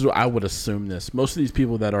 this is, I would assume this, most of these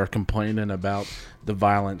people that are complaining about the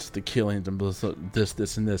violence, the killings, and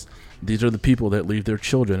this, and this, these are the people that leave their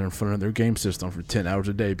children in front of their game system for 10 hours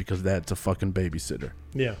a day because that's a fucking babysitter.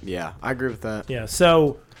 Yeah. Yeah, I agree with that. Yeah,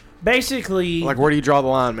 so basically, like, where do you draw the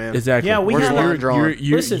line, man? Exactly. Yeah, Where's the line drawn?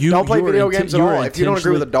 Listen, don't play video games at all. If you don't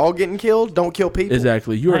agree with a dog getting killed, don't kill people.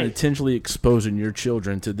 Exactly. You are Right. intentionally exposing your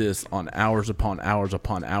children to this on hours upon hours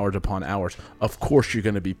upon hours upon hours. Of course you're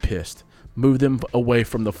going to be pissed. Move them away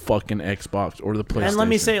from the fucking Xbox or the PlayStation. and let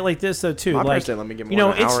me say it like this though too, My like president let me get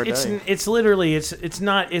more than an hour a day. it's literally it's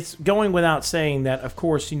not, it's going without saying that of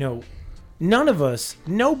course none of us,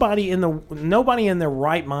 nobody in their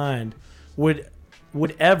right mind would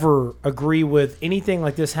ever agree with anything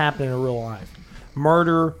like this happening in real life.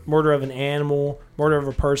 Murder of an animal, murder of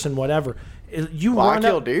a person, whatever. You Well, I run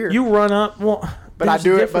kill up, deer. You run up. Well, But I there's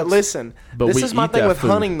do a it. But difference. listen, But this we is my eat thing that with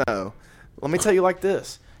food. hunting, though. Let me tell you like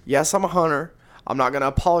this. Yes, I'm a hunter. I'm not going to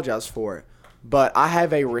apologize for it. But I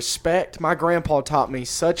have a respect. My grandpa taught me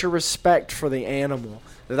such a respect for the animal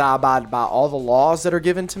that I abide by all the laws that are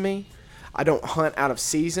given to me. I don't hunt out of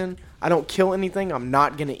season. I don't kill anything I'm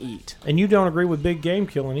not going to eat. And you don't agree with big game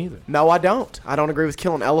killing either. No, I don't. I don't agree with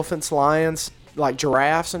killing elephants, lions, like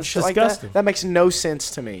giraffes and shit disgusting. like that. That makes no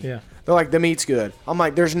sense to me. Yeah. They're like, the meat's good. I'm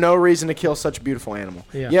like, there's no reason to kill such a beautiful animal.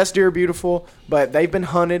 Yeah. Yes, deer are beautiful, but they've been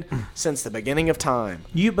hunted since the beginning of time.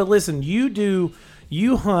 But listen,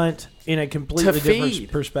 you hunt in a completely To different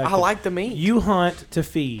feed. perspective. I like the meat. You hunt to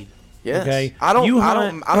feed. Yes. Okay. I don't. You I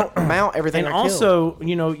hunt, don't. I don't mount everything. and I kill. also,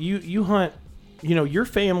 you hunt. Your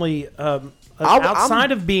family I'm-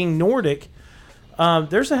 outside of being Nordic.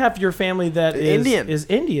 There's a half of your family that is Indian. Is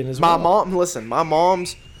Indian as my well. mom. Listen, my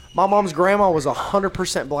mom's grandma was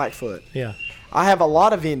 100% Blackfoot. Yeah. I have a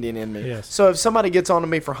lot of Indian in me. Yes. So if somebody gets on to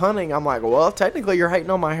me for hunting, I'm like, well, technically you're hating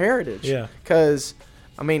on my heritage. Yeah. Because,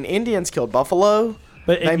 I mean, Indians killed buffalo.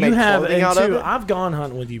 But They you make have, clothing and out of too, it. I've gone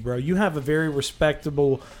hunting with you, bro. You have a very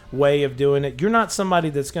respectable way of doing it. You're not somebody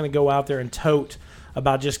that's going to go out there and tote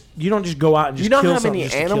about you don't just go out and just You know kill how something many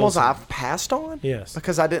just to kill animals something. I've passed on? Yes.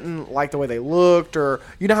 Because I didn't like the way they looked, or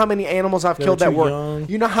you know how many animals I've They killed were that too were. young.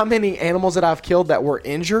 You know how many animals that I've killed that were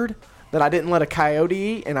injured that I didn't let a coyote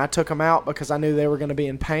eat, and I took them out because I knew they were going to be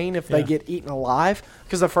in pain if they Yeah. get eaten alive.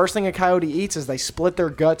 Because the first thing a coyote eats is they split their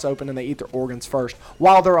guts open and they eat their organs first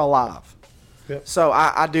while they're alive. Yep. So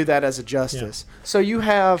I do that as a justice. So you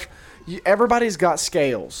have everybody's got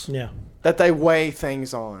scales Yeah. that they weigh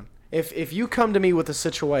things on. If you come to me with a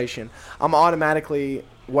situation, I'm automatically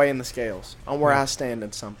weighing the scales on where I stand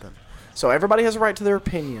in something. So everybody has a right to their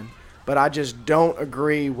opinion, but I just don't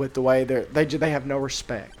agree with the way they have no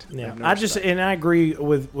respect. They Yeah, have no I respect. I agree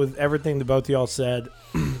with everything that both of y'all said.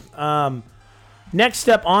 Next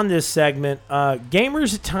up on this segment,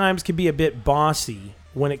 gamers at times can be a bit bossy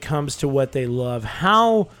when it comes to what they love.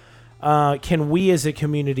 How can we as a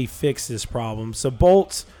community fix this problem? So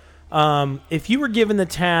Bolts, if you were given the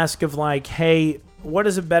task of like, hey, what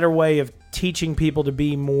is a better way of teaching people to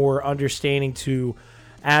be more understanding to,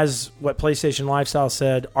 as what PlayStation Lifestyle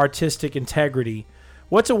said, artistic integrity,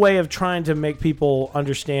 what's a way of trying to make people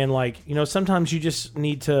understand, like, you know, sometimes you just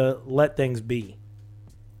need to let things be?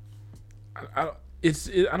 I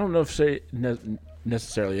don't know if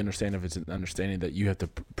necessarily understand if it's an understanding that you have to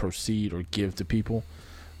proceed or give to people,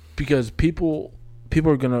 because people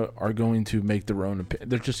are going to make their own opinion.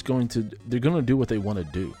 They're going to do what they want to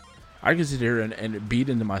do. I can sit here and beat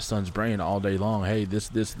into my son's brain all day long. Hey, this,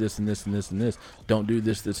 and this, and this, and this. Don't do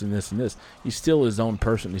this, and this, and this. He's still his own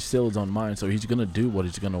person. He's still his own mind. So he's going to do what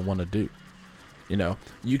he's going to want to do. You know,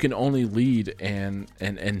 you can only lead and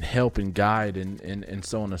help and guide and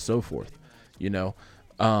so on and so forth. You know,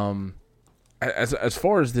 as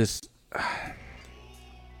far as this,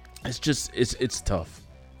 it's tough.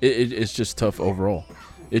 It's just tough overall.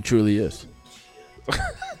 It truly is.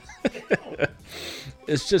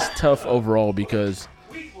 It's just tough overall because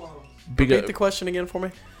Repeat the question again for me.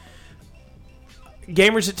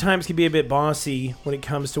 Gamers at times can be a bit bossy when it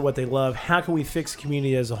comes to what they love. How can we fix the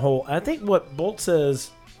community as a whole? I think what Bolt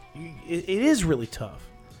says, it is really tough.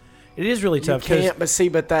 It is really tough. You can't,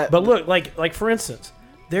 but look, like for instance,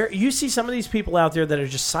 you see some of these people out there that are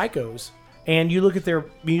just psychos, and you look at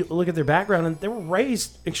their background, and they were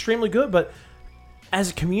raised extremely good. But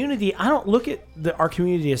as a community, I don't look at our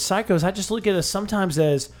community as psychos. I just look at us sometimes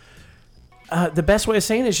as the best way of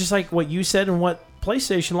saying it is just like what you said and what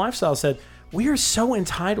PlayStation Lifestyle said. We are so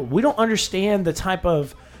entitled. We don't understand the type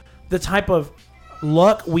of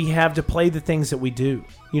luck we have to play the things that we do.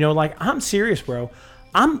 You know, like, I'm serious, bro.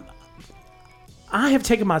 I have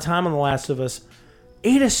taken my time on The Last of Us.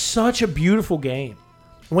 It is such a beautiful game.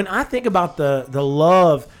 When I think about the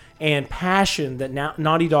love and passion that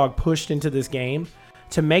Naughty Dog pushed into this game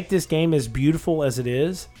to make this game as beautiful as it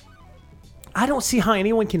is, I don't see how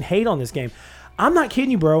anyone can hate on this game. I'm not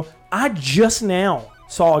kidding you, bro. I just now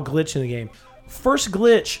saw a glitch in the game. First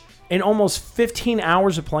glitch in almost 15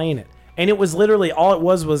 hours of playing it. And it was literally, all it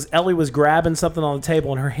was Ellie was grabbing something on the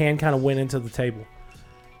table and her hand kind of went into the table.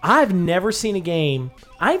 I've never seen a game,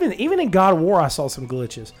 even in God of War I saw some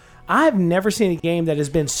glitches. I've never seen a game that has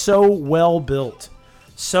been so well built,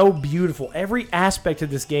 so beautiful. Every aspect of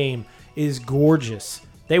this game is gorgeous.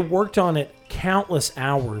 They worked on it countless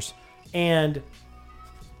hours, and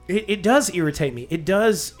it does irritate me. It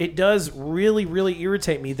does really, really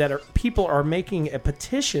irritate me that people are making a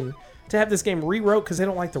petition to have this game rewrote because they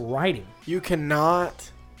don't like the writing. You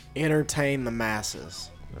cannot entertain the masses.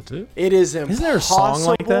 That's it. It is impossible. Isn't there a song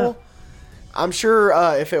like that? I'm sure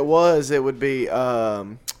if it was, it would be.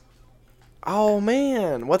 Oh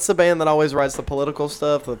man, what's the band that always writes the political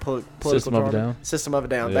stuff? The political System of a genre? Down. System of a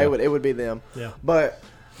Down. Yeah. It would be them. Yeah. But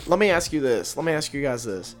let me ask you this. Let me ask you guys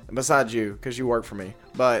this. Besides you, because you work for me.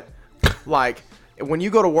 But like, when you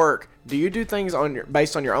go to work, do you do things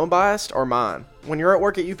based on your own bias or mine? When you're at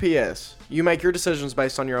work at UPS, you make your decisions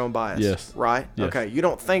based on your own bias. Yes. Right? Yes. Okay. You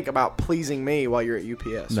don't think about pleasing me while you're at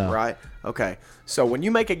UPS. No. Right? Okay. So when you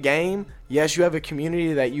make a game, yes, you have a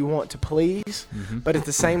community that you want to please, but at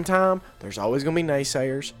the same time, there's always going to be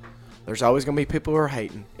naysayers. There's always going to be people who are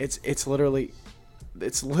hating. It's literally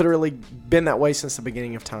been that way since the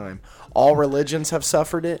beginning of time. All religions have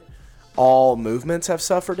suffered it. All movements have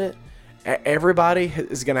suffered it. Everybody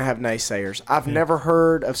is going to have naysayers. I've never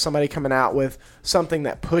heard of somebody coming out with something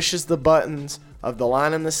that pushes the buttons of the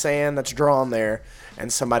line in the sand that's drawn there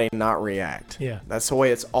and somebody not react. Yeah. That's the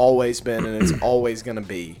way it's always been, and it's always going to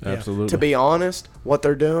be. Absolutely. To be honest, what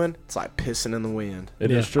they're doing, it's like pissing in the wind. It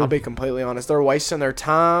is true. I'll be completely honest. They're wasting their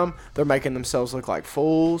time. They're making themselves look like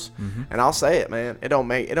fools. And I'll say it, man. It don't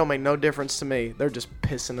make no difference to me. They're just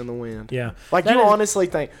pissing in the wind. Yeah. Like, That you is- honestly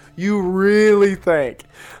think, you really think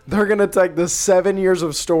they're going to take the 7 years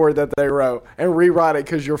of story that they wrote and rewrite it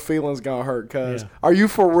because your feelings going to hurt? Cuz, Yeah. are you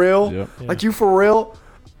for real? Yep. Like, you for real?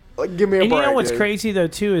 Like, give me a And break, you know what's dude. crazy though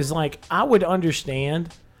too is, like, I would understand.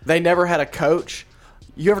 They never had a coach.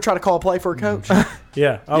 You ever try to call a play for a coach?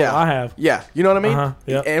 Yeah. Oh, Yeah. I have. Yeah. You know what I mean? Uh-huh.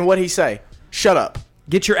 Yep. And what'd he say? Shut up.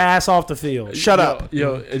 Get your ass off the field. Shut up.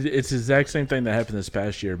 It's the exact same thing that happened this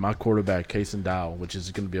past year. My quarterback, Kaysen Dial, which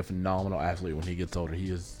is going to be a phenomenal athlete when he gets older.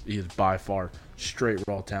 He is by far straight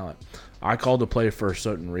raw talent. I called a play for a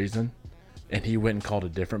certain reason, and he went and called a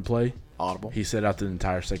different play. Audible. He set out the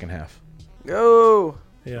entire second half. Go.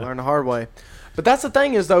 Yeah. Learn the hard way. But that's the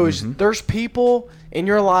thing is, though, is there's people in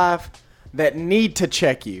your life that need to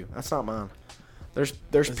check you. That's not mine.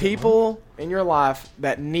 There's people in your life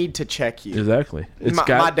that need to check you. Exactly.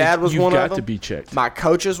 My dad was one of them. You've got to be checked. My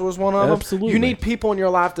coaches was one of them. Absolutely. You need people in your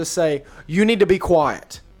life to say, you need to be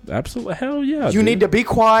quiet. Absolutely. Hell yeah. You need to be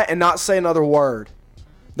quiet and not say another word.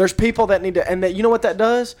 There's people that need to, and that, you know what that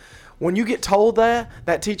does? When you get told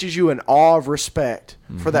that teaches you an awe of respect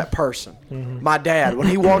for that person. My dad, when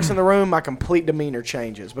he walks in the room, my complete demeanor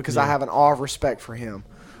changes because I have an awe of respect for him.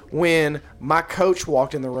 When my coach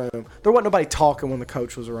walked in the room, there wasn't nobody talking when the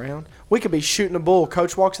coach was around. We could be shooting a bull.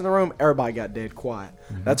 Coach walks in the room, everybody got dead quiet.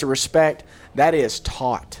 That's a respect. That is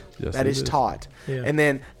taught. Yes, that it is is. taught. Yeah. And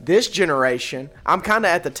then this generation, I'm kind of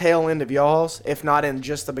at the tail end of y'all's, if not in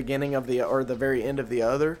just the beginning of the very end of the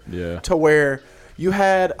other. Yeah. To where you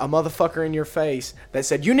had a motherfucker in your face that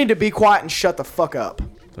said, you need to be quiet and shut the fuck up.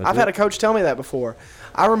 I've had a coach tell me that before.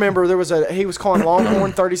 I remember he was calling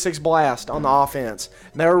Longhorn 36 blast on the offense.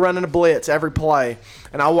 And they were running a blitz every play.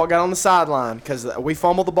 And I got on the sideline because we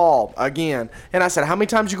fumbled the ball again. And I said, how many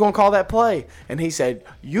times you going to call that play? And he said,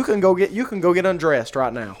 you can go get undressed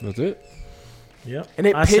right now. That's it. Yep. And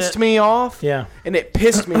it pissed me off. Yeah. And it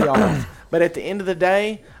pissed me off. But at the end of the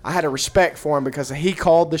day, I had a respect for him because he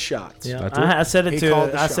called the shots. Yeah, That's it. I said it He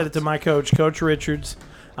called the I said it shots. to my coach, Coach Richards.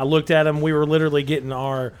 I looked at him. We were literally getting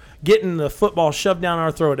the football shoved down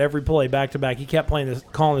our throat every play, back to back. He kept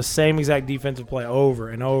calling the same exact defensive play over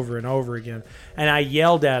and over and over again. And I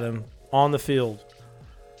yelled at him on the field,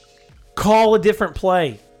 "Call a different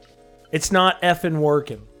play. It's not effing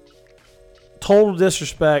working." Total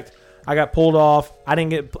disrespect. I got pulled off. I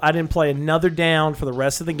didn't play another down for the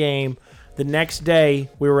rest of the game. The next day,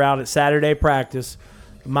 we were out at Saturday practice.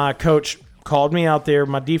 My coach called me out there.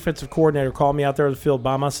 My defensive coordinator called me out there on the field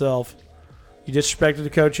by myself. You disrespected the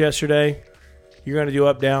coach yesterday. You're going to do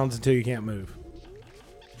up downs until you can't move.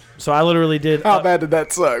 So I literally did. How bad did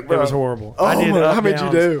that suck, bro? It was horrible. Oh, I did how up many did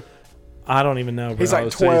you downs. do? I don't even know, bro. He's like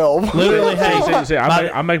would say- 12. literally, hey,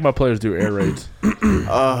 I make my players do air raids.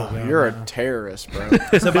 Oh, you're a terrorist, bro.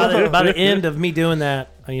 So by the end of me doing that,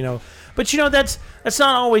 but that's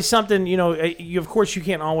not always something, of course you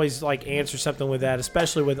can't always like answer something with that,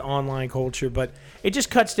 especially with online culture, but it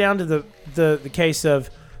just cuts down to the case of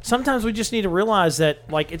sometimes we just need to realize that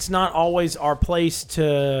like it's not always our place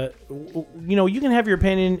to, you can have your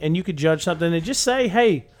opinion and you could judge something and just say,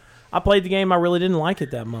 hey, I played the game, I really didn't like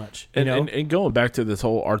it that much. And going back to this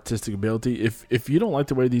whole artistic ability, if you don't like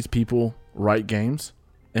the way these people write games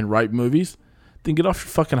and write movies, then get off your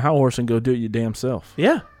fucking high horse and go do it your damn self.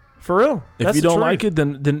 Yeah, for real. If you don't like it,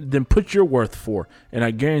 then put your worth for. And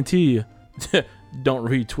I guarantee you, don't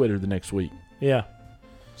read Twitter the next week. Yeah.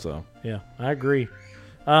 So Yeah, I agree.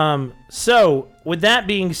 So with that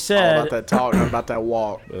being All said, about that talk, not about that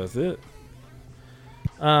walk. that's it.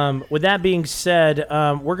 with that being said,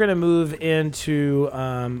 we're going to move into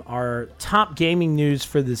our top gaming news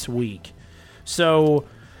for this week. So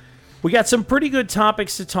we got some pretty good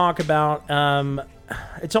topics to talk about.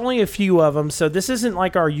 It's only a few of them, so this isn't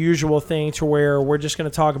like our usual thing to where we're just going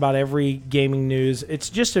to talk about every gaming news. It's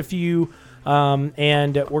just a few,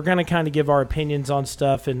 and we're going to kind of give our opinions on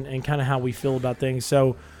stuff and kind of how we feel about things.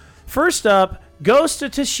 So first up, Ghost of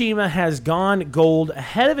Tsushima has gone gold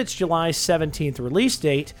ahead of its July 17th release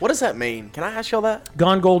date. What does that mean? Can I ask y'all that?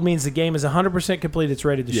 Gone gold means the game is 100% complete. It's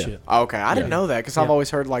ready to Yeah. ship. Okay, I didn't know that because I've always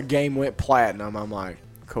heard like game went platinum. I'm like,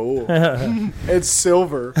 cool. It's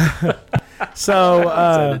silver.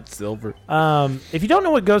 So, It's silver. if you don't know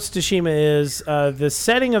what Ghost of Tsushima is, the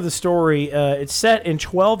setting of the story, it's set in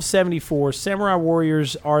 1274. Samurai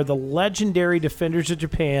warriors are the legendary defenders of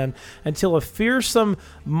Japan until a fearsome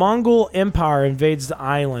Mongol empire invades the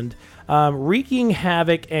island, wreaking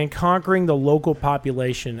havoc and conquering the local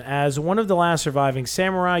population. As one of the last surviving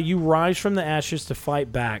samurai, you rise from the ashes to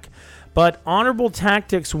fight back. But honorable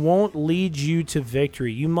tactics won't lead you to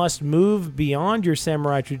victory. You must move beyond your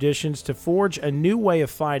samurai traditions to forge a new way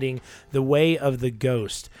of fighting, the way of the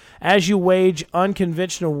ghost, as you wage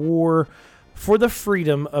unconventional war for the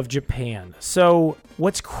freedom of Japan. So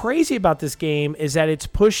what's crazy about this game is that it's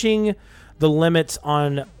pushing the limits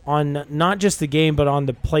on not just the game, but on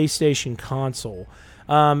the PlayStation console.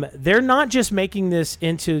 They're not just making this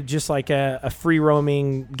into just like a free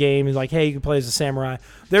roaming game, like, hey, you can play as a samurai.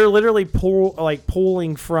 They're literally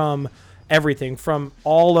pulling from everything from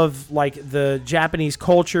all of like the Japanese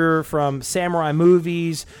culture, from samurai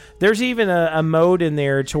movies. There's even a mode in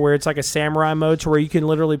there to where it's like a samurai mode to where you can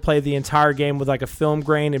literally play the entire game with like a film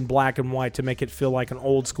grain in black and white to make it feel like an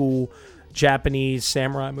old school Japanese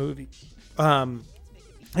samurai movie. And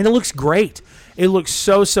it looks great. It looks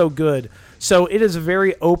so good. So it is a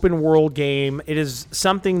very open world game. It is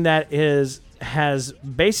something that has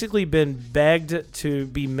basically been begged to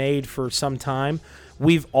be made for some time.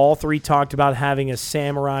 We've all three talked about having a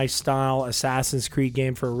samurai-style Assassin's Creed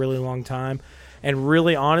game for a really long time. And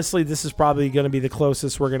really, honestly, this is probably going to be the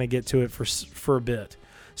closest we're going to get to it for a bit.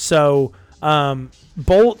 So,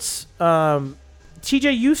 Bolts,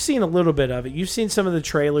 TJ, you've seen a little bit of it. You've seen some of the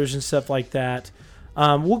trailers and stuff like that.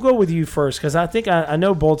 We'll go with you first because I think I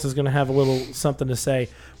know Bolts is going to have a little something to say.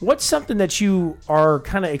 What's something that you are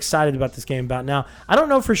kind of excited about this game about? Now, I don't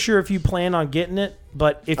know for sure if you plan on getting it,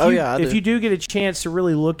 but if you do get a chance to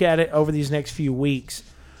really look at it over these next few weeks,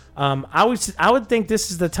 I would think this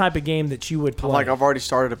is the type of game that you would play. Like I've already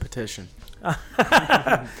started a petition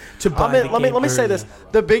to buy. Let me say this: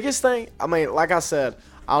 the biggest thing. I mean, like I said,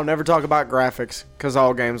 I'll never talk about graphics because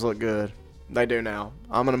all games look good. They do now.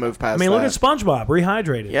 I'm gonna move past. Look at SpongeBob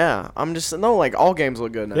rehydrated. Yeah, I'm just like all games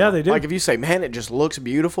look good now. Yeah, they do. Like if you say, man, it just looks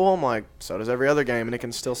beautiful, I'm like, so does every other game, and it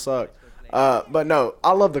can still suck. But no,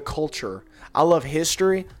 I love the culture. I love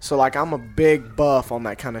history. So like, I'm a big buff on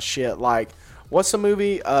that kind of shit. Like, what's the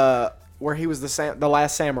movie where he was the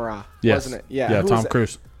last samurai? Yes. Wasn't it? Yeah. Yeah. Who Tom was it?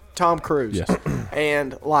 Cruise. Tom Cruise. Yes.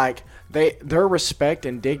 And like their respect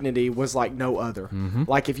and dignity was like no other. Mm-hmm.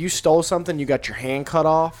 Like if you stole something, you got your hand cut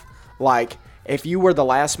off. Like if you were the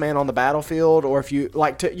last man on the battlefield, or if you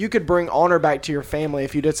you could bring honor back to your family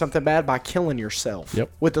if you did something bad by killing yourself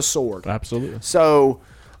with a sword. Absolutely. So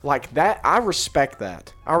like that, I respect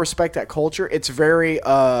that. I respect that culture. It's very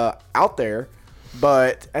out there,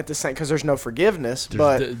 but at the same, because there's no forgiveness,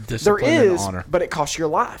 but there is, but it costs your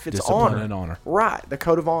life. It's discipline honor. And honor. Right, the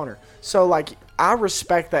code of honor. So like I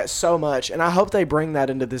respect that so much, and I hope they bring that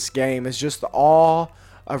into this game. Is just the awe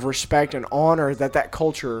of respect and honor that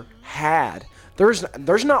culture had.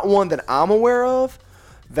 There's not one that I'm aware of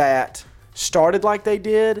that started like they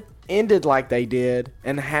did, ended like they did,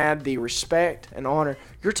 and had the respect and honor.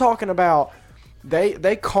 You're talking about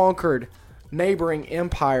they conquered neighboring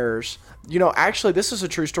empires. You know, actually, this is a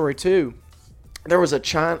true story too. There was a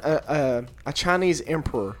Chinese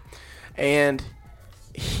emperor, and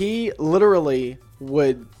he literally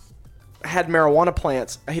had marijuana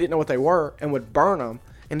plants. He didn't know what they were, and would burn them.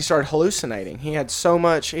 And he started hallucinating. He had breathed so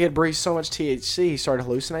much THC, he started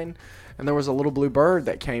hallucinating. And there was a little blue bird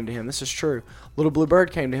that came to him. This is true. Little blue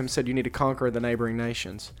bird came to him and said, "You need to conquer the neighboring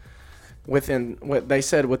nations." Within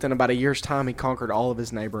about a year's time, he conquered all of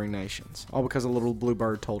his neighboring nations, all because a little blue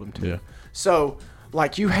bird told him to. Yeah. So,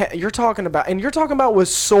 like you're talking about with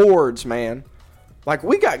swords, man. Like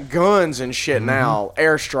we got guns and shit now,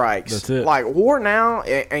 airstrikes. That's it. Like war now,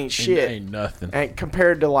 it ain't shit. Ain't nothing. And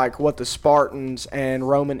compared to like what the Spartans and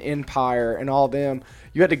Roman Empire and all them,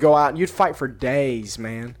 you had to go out and you'd fight for days,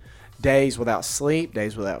 man. Days without sleep,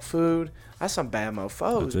 days without food. That's some bad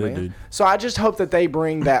mofos, man. Dude. So I just hope that they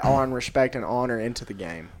bring that on respect and honor into the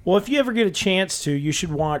game. Well, if you ever get a chance to, you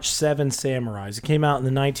should watch Seven Samurais. It came out in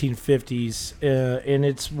the 1950s, and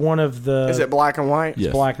it's one of the... Is it black and white? Yes.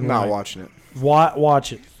 It's black and white. Not watching it.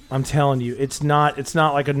 Watch it. I'm telling you, it's not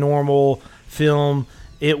like a normal film.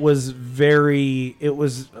 It was very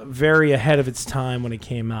ahead of its time when it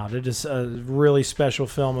came out. It is a really special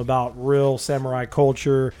film about real samurai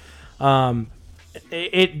culture.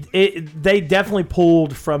 They definitely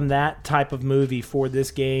pulled from that type of movie for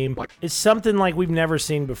this game. It's something like we've never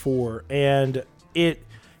seen before, and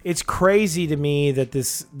it's crazy to me that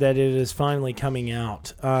it is finally coming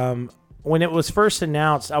out. When it was first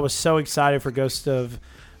announced, I was so excited for Ghost of.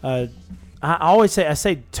 I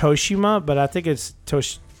say Toshima, but I think it's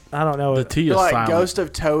I don't know. The T is like silent. Ghost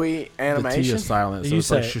of Toei animation. The T is silent, so You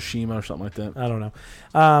it's like say it. Tsushima or something like that. I don't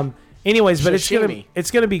know. Anyways, but Sashimi.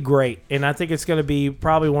 it's gonna be great, and I think it's gonna be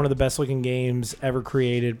probably one of the best looking games ever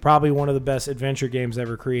created. Probably one of the best adventure games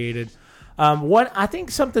ever created. What I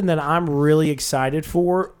think something that I'm really excited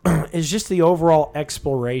for is just the overall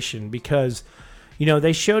exploration, because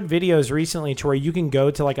they showed videos recently to where you can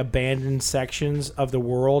go to like abandoned sections of the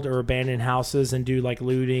world or abandoned houses and do like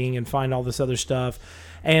looting and find all this other stuff.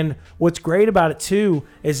 And what's great about it too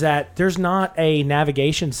is that there's not a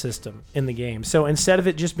navigation system in the game. So instead of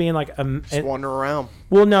it just being like Just wander around.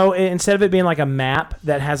 well, no, instead of it being like a map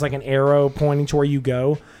that has like an arrow pointing to where you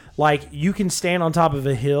go, like you can stand on top of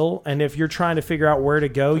a hill, and if you're trying to figure out where to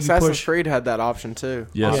go, Assassin's you push. Creed had that option too.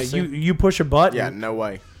 Yes. Yeah, you push a button. Yeah, no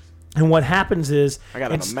way. And what happens is, I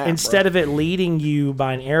got it on a map, instead bro. of it leading you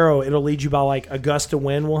by an arrow, it'll lead you by like a gust of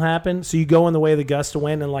wind will happen. So you go in the way of the gust of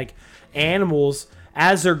wind, and like animals,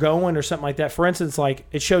 as they're going or something like that. For instance, like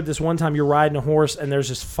it showed this one time you're riding a horse and there's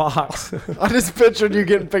this fox. I just pictured you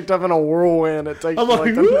getting picked up in a whirlwind. It takes you like,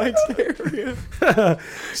 like the next area.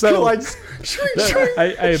 So like, shriek, shriek.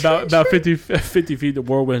 Hey, about 50 feet, the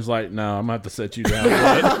whirlwind's like, no, I'm going to have to set you down.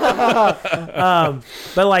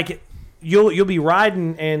 but like you'll be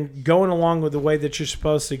riding and going along with the way that you're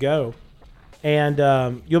supposed to go,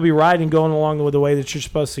 and you'll be riding going along with the way that you're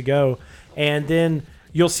supposed to go, and then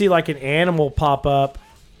you'll see like an animal pop up.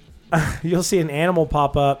 You'll see an animal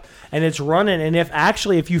pop up, and it's running. And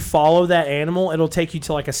if you follow that animal, it'll take you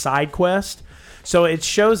to like a side quest. So it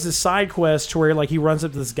shows the side quest to where like he runs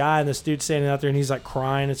up to this guy, and this dude's standing out there, and he's like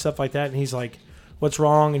crying and stuff like that. And he's like, "What's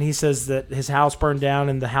wrong?" And he says that his house burned down,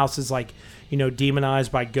 and the house is like,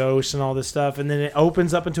 demonized by ghosts and all this stuff. And then it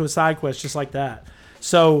opens up into a side quest just like that.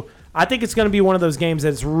 So I think it's going to be one of those games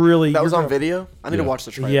that's really That was on video? I need to Yeah. watch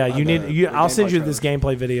the trailer. Yeah, you need. I'll send gameplay you this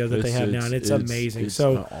gameplay video that they have now, and it's amazing.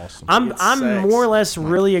 So awesome. I'm sex. more or less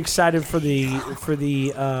really excited for the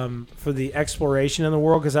exploration in the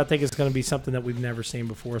world, because I think it's going to be something that we've never seen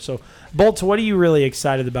before. So, Bolts, what are you really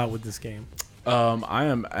excited about with this game? I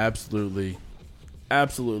am absolutely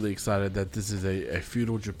excited that this is a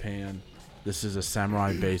feudal Japan. This is a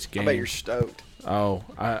samurai-based game. I bet you're stoked. Oh,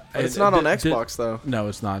 But it's not on Xbox, though. No,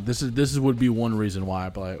 it's not. This would be one reason why I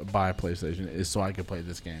buy a PlayStation, is so I can play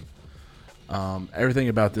this game. Everything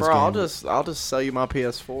about this Bro, game. I'll just sell you my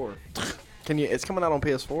PS4. Can you? It's coming out on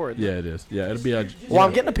PS4. Isn't it? Yeah, it is. Yeah, it'll be a. Well,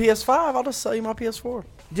 I'm getting a PS5. I'll just sell you my PS4.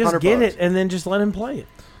 Just $100 get bucks. it and then just let him play it.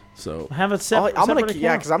 So Have it separate. I'm gonna, separate yeah,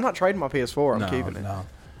 account. because I'm not trading my PS4. I'm keeping it. No.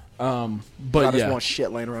 I But just yeah, want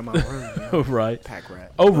shit laying around my room. right. Pack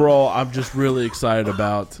rat. Overall, I'm just really excited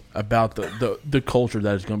about the culture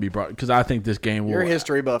that is going to be brought, because I think this game will. You're a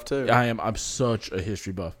history buff too. I'm such a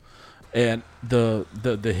history buff, and the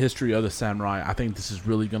history of the samurai. I think this is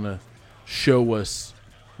really going to show us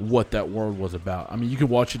what that world was about. I mean, you can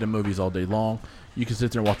watch it in movies all day long. You can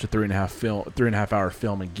sit there and watch a 3.5 hour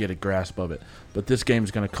film and get a grasp of it. But this game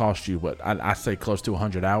is going to cost you what I say close to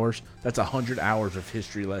 100 hours. That's 100 hours of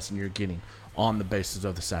history lesson you're getting on the basis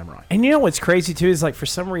of the samurai. And you know what's crazy too is like for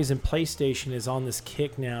some reason PlayStation is on this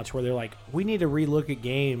kick now to where they're like, we need to relook at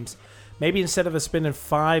games. Maybe instead of us spending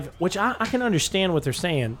which I can understand what they're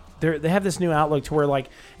saying. They have this new outlook to where like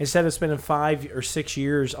instead of spending 5 or 6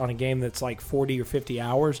 years on a game that's like 40 or 50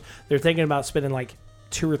 hours, they're thinking about spending like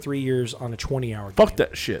 2 or 3 years on a 20-hour game. Fuck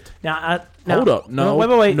that shit. Now, Hold up. No.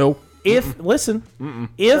 Wait. No. If listen,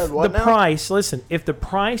 if Said what the now? price, if the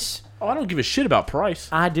price, Oh, I don't give a shit about price.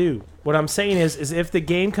 I do. What I'm saying is if the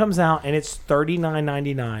game comes out and it's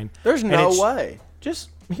 $39.99, There's and no it's- way. Just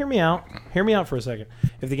hear me out. Hear me out for a second.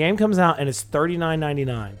 If the game comes out and it's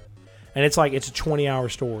 $39.99, and it's like it's a 20-hour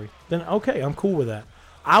story, then okay, I'm cool with that.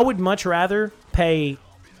 I would much rather pay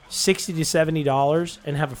 $60 to $70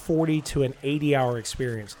 and have a 40 to an 80-hour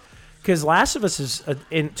experience. Because Last of Us is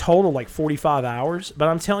in total like 45 hours, but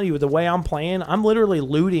I'm telling you, the way I'm playing, I'm literally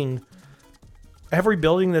looting every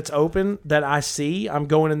building that's open that I see. I'm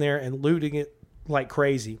going in there and looting it like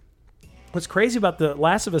crazy. What's crazy about The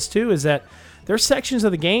Last of Us 2 is that there's sections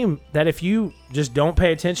of the game that if you just don't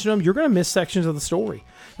pay attention to them, you're going to miss sections of the story.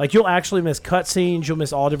 Like you'll actually miss cutscenes, you'll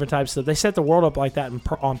miss all different types of stuff. They set the world up like that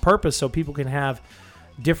on purpose so people can have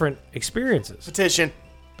different experiences. Petition.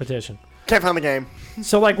 Can't find the game.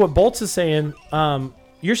 So like what Bolts is saying,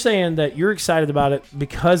 you're saying that you're excited about it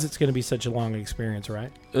because it's going to be such a long experience,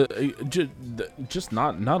 right? Just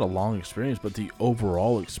not a long experience, but the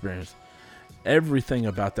overall experience. Everything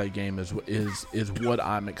about that game is what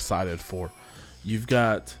I'm excited for. You've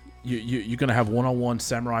got you're gonna have one-on-one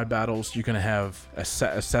samurai battles. You're gonna have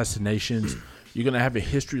assassinations. You're gonna have a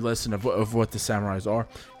history lesson of what the samurais are.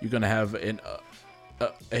 You're gonna have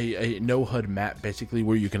a no HUD map basically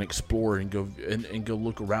where you can explore and go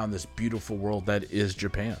look around this beautiful world that is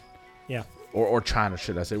Japan. Yeah. Or China,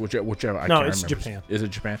 should I say? Whichever. I No, can't it's remember. Japan. Is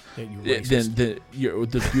it Japan? Yeah, you racist. Then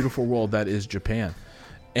the beautiful world that is Japan,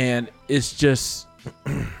 and it's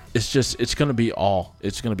going to be all.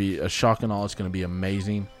 It's going to be a shock and awe. It's going to be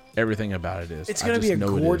amazing. Everything about it is. It's going to be a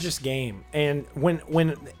gorgeous game. And when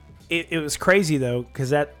it was crazy though, because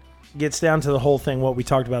that gets down to the whole thing what we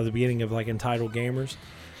talked about at the beginning of like entitled gamers,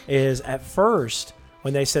 is at first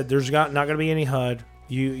when they said there's not going to be any HUD.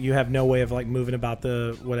 You have no way of like moving about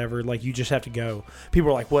the whatever, like you just have to go. People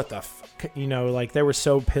were like, what the fuck? Like they were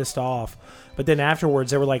so pissed off. But then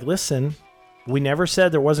afterwards they were like, listen, we never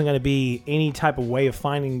said there wasn't going to be any type of way of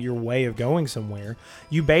finding your way of going somewhere.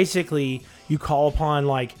 You basically, you call upon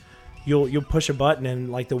like you'll push a button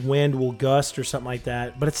and like the wind will gust or something like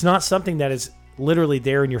that. But it's not something that is literally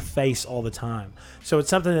there in your face all the time. So it's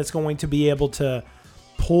something that's going to be able to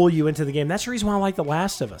pull you into the game. That's the reason why I like The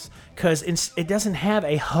Last of Us, because it doesn't have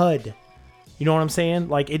a HUD. You know what I'm saying?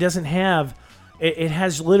 Like, it doesn't have... It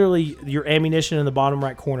has literally your ammunition in the bottom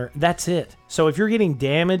right corner. That's it. So if you're getting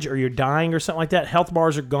damage or you're dying or something like that, health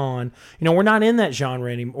bars are gone. You know, we're not in that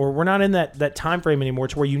genre anymore. Or we're not in that time frame anymore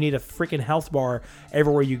to where you need a freaking health bar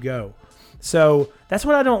everywhere you go. So that's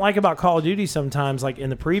what I don't like about Call of Duty sometimes, like in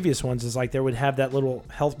the previous ones, is like they would have that little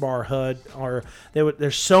health bar HUD, or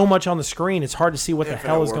there's so much on the screen, it's hard to see what the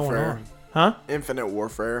hell is going on. Huh? Infinite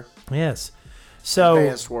Warfare. Yes. So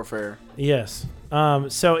Advanced Warfare. Yes.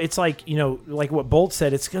 So it's like, you know, like what Bolt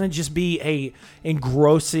said, it's going to just be a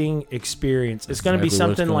engrossing experience. It's going to be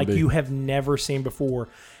something like you have never seen before.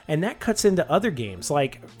 And that cuts into other games.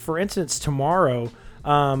 Like, for instance, tomorrow,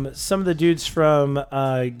 some of the dudes from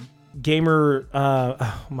Gamer,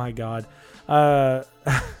 oh my God. Of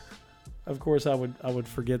course, I would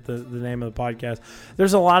forget the name of the podcast.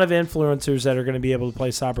 There's a lot of influencers that are going to be able to play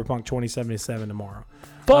Cyberpunk 2077 tomorrow.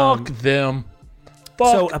 Fuck them.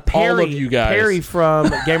 So all of you guys. Perry from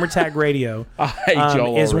Gamertag Radio I hate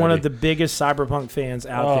y'all is one already. of the biggest Cyberpunk fans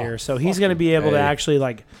out there. So he's going to be able to actually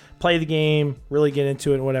like play the game, really get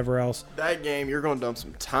into it, and whatever else. That game, you're going to dump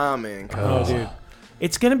some time in. Oh, dude,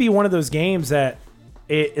 it's going to be one of those games that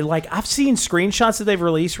it like I've seen screenshots that they've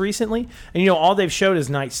released recently, and you know all they've showed is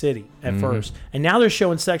Night City at first, and now they're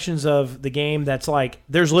showing sections of the game that's like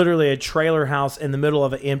there's literally a trailer house in the middle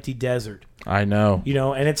of an empty desert. I know. You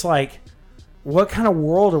know, and it's like, what kind of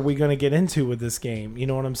world are we going to get into with this game? You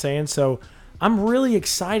know what I'm saying? So I'm really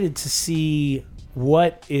excited to see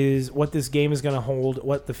what this game is going to hold,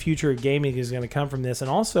 what the future of gaming is going to come from this.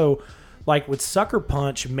 And also, like with Sucker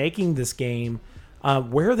Punch making this game,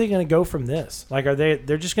 where are they going to go from this? Like,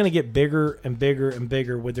 they're just going to get bigger and bigger and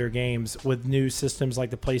bigger with their games, with new systems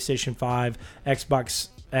like the PlayStation 5, Xbox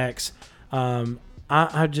X.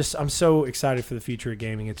 I'm so excited for the future of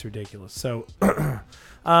gaming. It's ridiculous. So,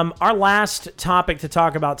 our last topic to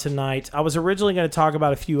talk about tonight, I was originally going to talk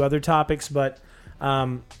about a few other topics, but,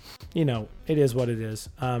 you know, it is what it is.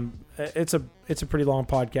 It's a pretty long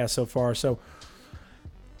podcast so far. So,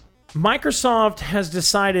 Microsoft has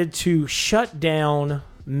decided to shut down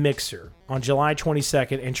Mixer on July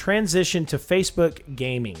 22nd and transition to Facebook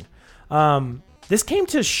Gaming. This came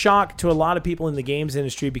to shock to a lot of people in the games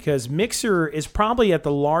industry because Mixer is probably at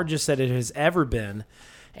the largest that it has ever been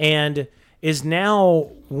and is now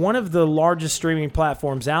one of the largest streaming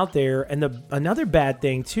platforms out there. And another bad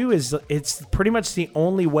thing, too, is it's pretty much the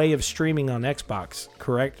only way of streaming on Xbox.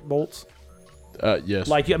 Correct, Bolts? Yes.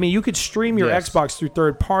 Like, I mean, you could stream your Xbox through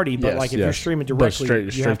third party, but like if you're streaming directly,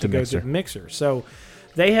 you have to go to Mixer. So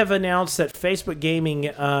they have announced that Facebook Gaming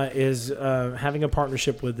is having a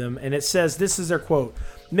partnership with them, and it says, this is their quote: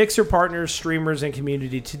 "Mixer partners, streamers, and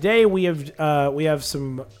community. Today we have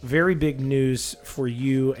some very big news for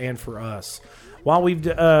you and for us. While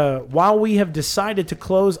we have decided to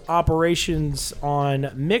close operations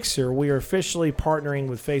on Mixer, we are officially partnering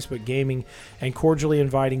with Facebook Gaming and cordially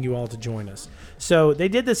inviting you all to join us." So they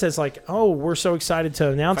did this as like, oh, we're so excited to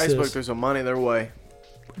announce Facebook this. threw some money their way.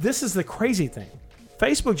 This is the crazy thing.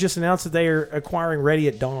 Facebook just announced that they are acquiring Ready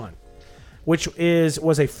at Dawn, which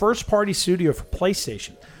was a first-party studio for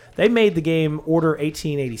PlayStation. They made the game Order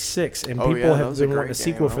 1886, and people have been wanting a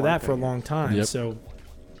sequel for that for a long time. Yep. So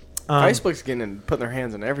Facebook's putting their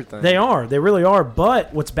hands in everything. They are. They really are.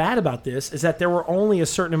 But what's bad about this is that there were only a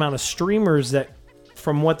certain amount of streamers that,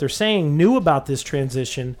 from what they're saying, knew about this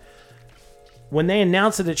transition. When they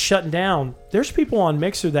announced that it's shutting down, there's people on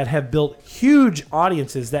Mixer that have built huge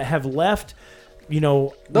audiences that have left,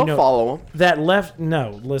 They'll follow them. That left,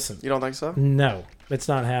 no, listen. You don't think so? No, it's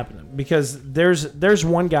not happening. Because there's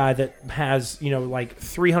one guy that has, like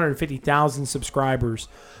 350,000 subscribers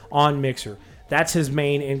on Mixer. That's his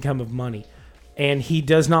main income of money. And he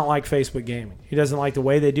does not like Facebook Gaming. He doesn't like the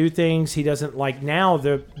way they do things. He doesn't like now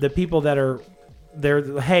the people that are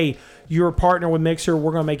there. Hey, you're a partner with Mixer.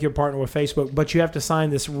 We're going to make you a partner with Facebook. But you have to sign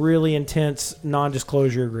this really intense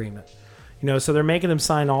non-disclosure agreement. So they're making them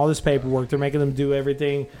sign all this paperwork. They're making them do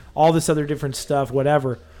everything, all this other different stuff,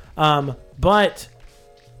 whatever. But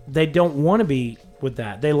they don't want to be with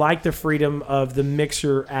that. They like the freedom of the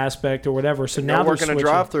Mixer aspect or whatever. So now they're switching. Working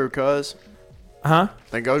a drive-through, cuz. Huh?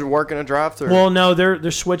 They go work in a drive-through. Well, no, they're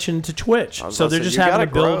switching to Twitch, so they're just having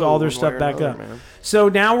to build all their stuff back up. Man. So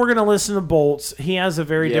now we're gonna listen to Bolts. He has a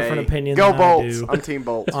very different opinion than Bolts. I do. I'm Team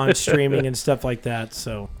Bolts on streaming and stuff like that.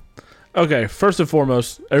 So Okay, first and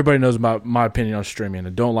foremost, everybody knows about my opinion on streaming. I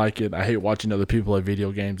don't like it. I hate watching other people play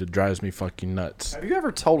video games. It drives me fucking nuts. Have you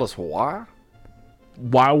ever told us why?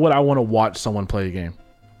 Why would I want to watch someone play a game?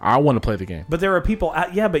 I want to play the game. But there are people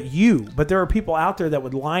out, but there are people out there that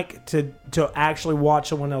would like to actually watch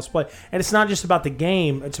someone else play. And it's not just about the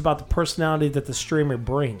game, it's about the personality that the streamer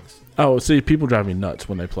brings. Oh, see, people drive me nuts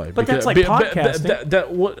when they play. But that's like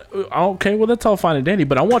podcasting. Okay, well, that's all fine and dandy.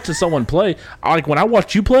 But I'm watching someone play. When I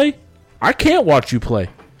watch you play, I can't watch you play.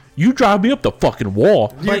 You drive me up the fucking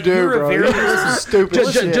wall. You do, bro. This is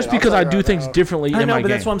stupid shit. Just because I do things differently in my game.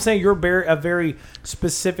 That's what I'm saying. You're a very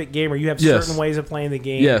specific gamer. You have certain ways of playing the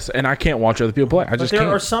game. Yes, and I can't watch other people play. I just can't.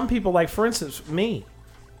 There are some people, like, for instance, me.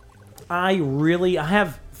 I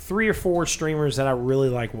have 3 or 4 streamers that I really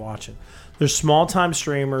like watching. They're small-time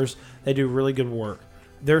streamers. They do really good work.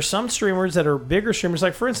 There are some streamers that are bigger streamers,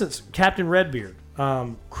 like, for instance, Captain Redbeard.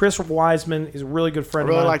 Chris Wiseman is a really good friend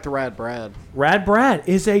of mine. I really like the Rad Brad. Rad Brad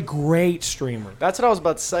is a great streamer. That's what I was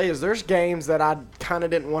about to say, is there's games that I kind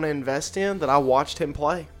of didn't want to invest in that I watched him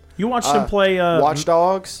play. You watched him play... Watch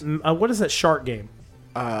Dogs. What is that shark game?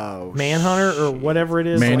 Oh, Manhunter or whatever it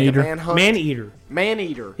is. Maneater.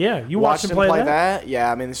 Maneater. Yeah, you watched him play that?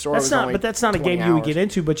 Yeah, I mean, the story was only But that's not a game you would get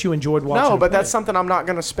into, but you enjoyed watching No, him but play. that's something I'm not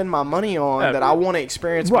going to spend my money on that I want to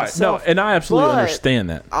experience myself. No, and I absolutely understand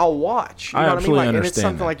that. I'll watch. You know what I mean? Like, and it's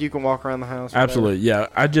something like you can walk around the house. Absolutely, yeah.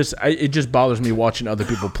 It just bothers me watching other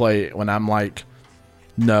people play when I'm like,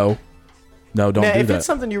 no, don't do that. If it's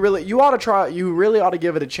something you really ought to try, you really ought to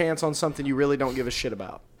give it a chance on something you really don't give a shit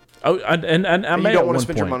about. Oh, and I may you don't want to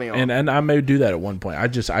spend your money on, and I may do that at one point. I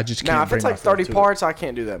just can't. Now, if it's like 30 parts, I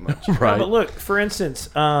can't do that much. Right. No, but look, for instance,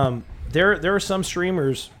 there are some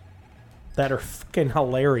streamers that are fucking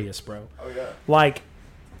hilarious, bro. Oh yeah. Like,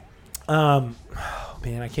 man,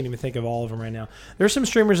 I can't even think of all of them right now. There's some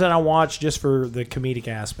streamers that I watch just for the comedic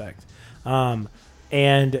aspect, and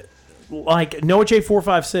like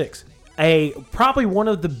NoahJ456, probably one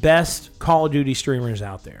of the best Call of Duty streamers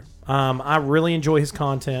out there. I really enjoy his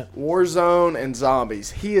content. Warzone and zombies.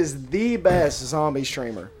 He is the best zombie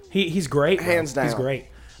streamer. He's great, bro. Hands down. He's great.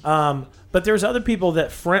 But there's other people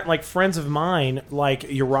that friends of mine, like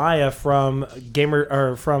Uriah from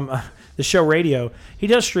the show Radio. He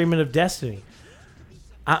does streaming of Destiny.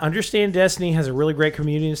 I understand Destiny has a really great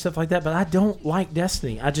community and stuff like that, but I don't like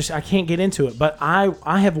Destiny. I can't get into it. But I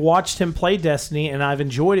have watched him play Destiny, and I've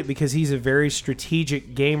enjoyed it because he's a very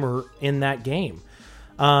strategic gamer in that game.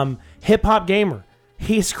 Hip Hop Gamer.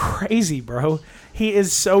 He's crazy, bro. He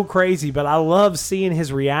is so crazy, but I love seeing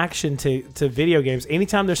his reaction to video games.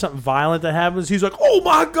 Anytime there's something violent that happens, he's like, oh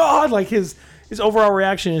my God. Like his overall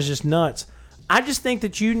reaction is just nuts. I just think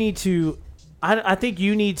that you need to, I think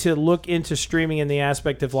you need to look into streaming in the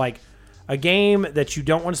aspect of like a game that you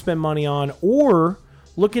don't want to spend money on, or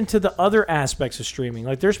look into the other aspects of streaming.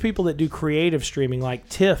 Like there's people that do creative streaming, like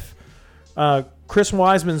Tiff, Chris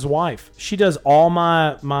Wiseman's wife. She does all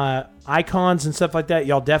my icons and stuff like that.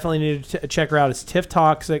 Y'all definitely need to check her out. It's Tiff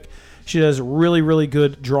Toxic. She does really, really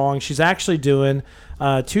good drawing. She's actually doing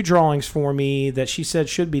 2 drawings for me that she said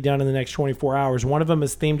should be done in the next 24 hours. One of them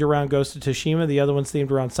is themed around Ghost of Tsushima. The other one's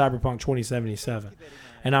themed around Cyberpunk 2077.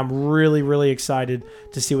 And I'm really, really excited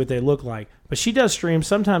to see what they look like. But she does streams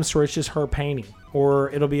sometimes where it's just her painting.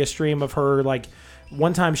 Or it'll be a stream of her, like,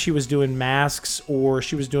 one time she was doing masks, or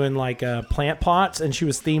she was doing like plant pots, and she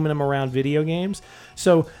was theming them around video games.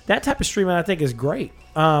 So that type of streaming I think is great.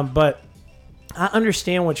 But I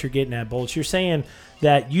understand what you're getting at, Bolts. You're saying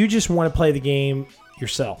that you just want to play the game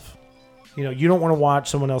yourself. You know, you don't want to watch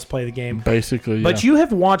someone else play the game. Basically, yeah. But you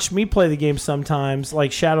have watched me play the game sometimes,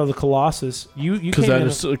 like Shadow of the Colossus.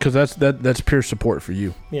 Because that's pure support for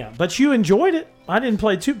you. Yeah, but you enjoyed it. I didn't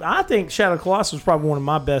play too. I think Shadow of the Colossus was probably one of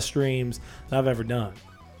my best streams that I've ever done.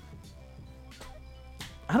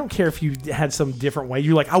 I don't care if you had some different way.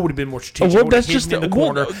 You're like, I would have been more strategic. Well, that's just in the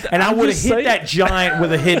corner, and I would have hit that giant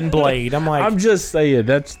with a hidden blade. I'm like, I'm just saying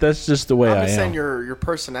that's just the way I am. I'm just saying your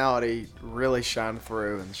personality really shined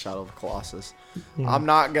through in the Shadow of the Colossus. Mm-hmm. I'm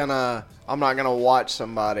not gonna watch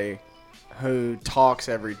somebody who talks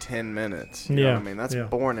every 10 minutes. You know what I mean? That's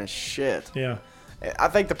boring as shit. Yeah. I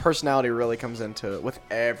think the personality really comes into it with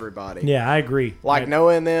everybody. Yeah, I agree. Like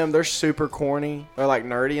Noah and them, they're super corny. They're like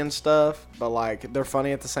nerdy and stuff, but like they're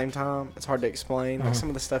funny at the same time. It's hard to explain. Like some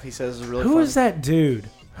of the stuff he says is really funny. Who is that dude?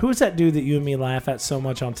 Who is that dude that you and me laugh at so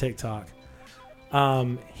much on TikTok?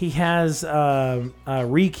 He has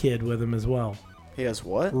Re-Kid with him as well. He has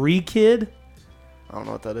what? Re-Kid? I don't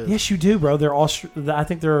know what that is. Yes, you do, bro. I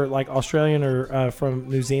think they're like Australian or from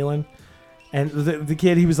New Zealand. And the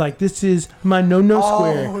kid, he was like, "This is my no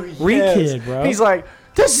square." Yes. Re-Kid, bro. He's like,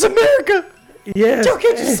 "This is America." Yes. Joe,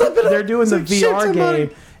 can't you slip it up? They're doing the It's like, shit, VR somebody.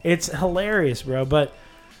 game. It's hilarious, bro. But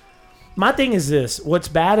my thing is this: what's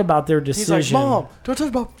bad about their He's decision? like, Mom, don't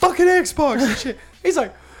touch my fucking Xbox and shit. He's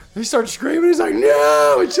like, he starts screaming. He's like,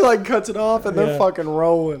 no, and she like cuts it off, and they're Yeah. fucking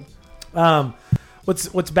rolling.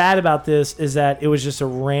 What's bad about this is that it was just a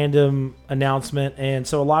random announcement, and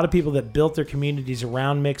so a lot of people that built their communities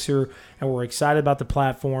around Mixer and were excited about the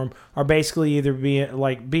platform are basically either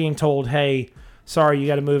being told, "Hey, sorry, you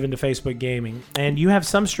got to move into Facebook gaming." And you have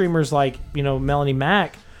some streamers like Melanie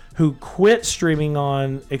Mack who quit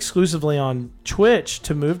streaming exclusively on Twitch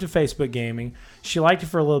to move to Facebook gaming. She liked it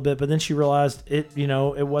for a little bit, but then she realized it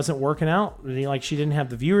wasn't working out. Like, she didn't have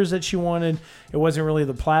the viewers that she wanted. It wasn't really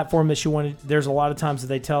the platform that she wanted. There's a lot of times that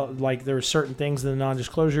they tell, like, there are certain things in the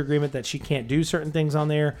non-disclosure agreement that she can't do certain things on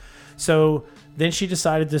there. So then she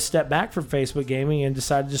decided to step back from Facebook gaming and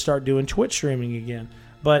decided to start doing Twitch streaming again.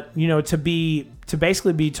 But, to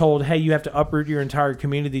basically be told, hey, you have to uproot your entire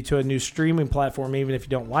community to a new streaming platform, even if you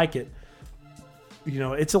don't like it,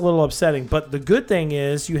 it's a little upsetting. But the good thing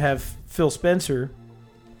is you have Phil Spencer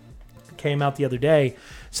came out the other day.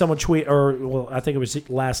 Someone I think it was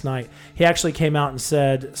last night. He actually came out and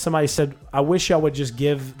somebody said, I wish y'all would just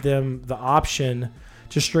give them the option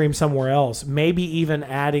to stream somewhere else. Maybe even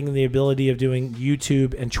adding the ability of doing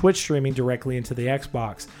YouTube and Twitch streaming directly into the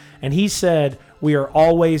Xbox. And he said, we are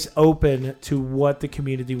always open to what the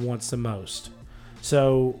community wants the most.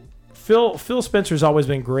 So Phil Spencer's always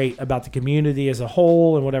been great about the community as a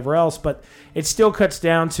whole and whatever else, but it still cuts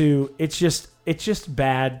down to it's just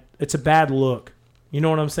bad. It's a bad look. You know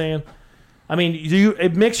what I'm saying? I mean,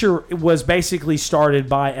 Mixer was basically started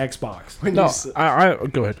by Xbox. When No, you said,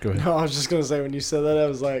 go ahead. no, I was just gonna say when you said that, I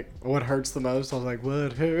was like, what hurts the most? I was like,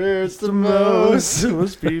 what hurts the most?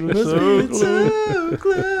 was feeling So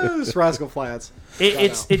close. Rascal Flats.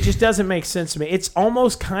 It just doesn't make sense to me. It's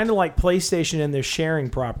almost kind of like PlayStation and their sharing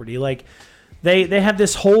property. Like they have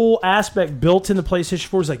this whole aspect built into PlayStation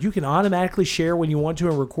 4. It's like you can automatically share when you want to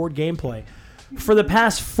and record gameplay. For the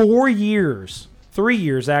past 3 years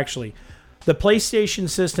actually, the PlayStation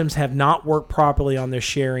systems have not worked properly on their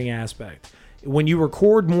sharing aspect. When you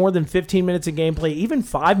record more than 15 minutes of gameplay, even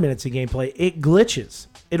 5 minutes of gameplay, it glitches.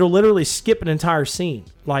 It'll literally skip an entire scene.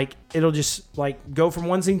 Like, it'll just go from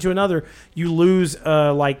one scene to another. You lose 2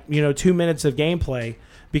 minutes of gameplay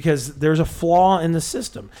because there's a flaw in the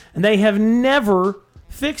system. And they have never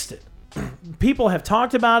fixed it. People have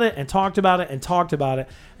talked about it and talked about it and talked about it,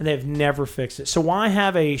 and they've never fixed it. So why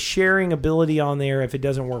have a sharing ability on there if it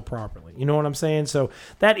doesn't work properly? You know what I'm saying? So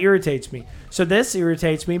that irritates me. So this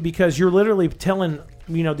irritates me because you're literally telling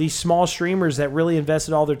these small streamers that really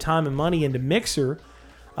invested all their time and money into Mixer,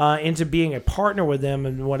 into being a partner with them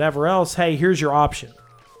and whatever else, hey, here's your option.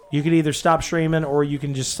 You can either stop streaming or you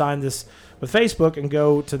can just sign this with Facebook and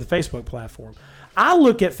go to the Facebook platform. I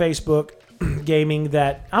look at Facebook gaming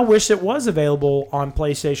that I wish it was available on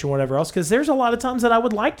PlayStation, whatever else, because there's a lot of times that I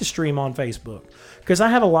would like to stream on Facebook because I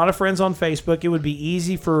have a lot of friends on Facebook. It would be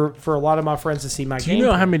easy for a lot of my friends to see my game. Do you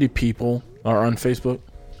know how many people are on Facebook?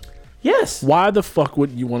 Yes. Why the fuck would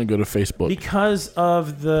you want to go to Facebook? Because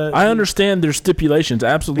of I understand there's stipulations,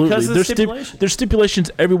 absolutely. Because of the stipulations. There's stipulations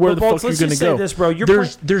everywhere But the Bolts, fuck you're let's going to just say go. this,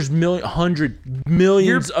 bro. There's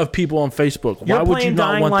millions of people on Facebook. Why You're would playing you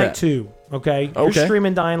not Dying want Light that? 2, okay? You're Okay.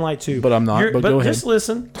 streaming Dying Light 2. But I'm not, but go ahead. Just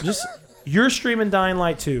listen. You're streaming Dying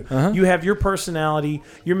Light 2. Uh-huh. You have your personality.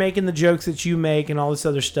 You're making the jokes that you make and all this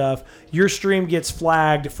other stuff. Your stream gets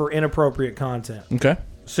flagged for inappropriate content. Okay.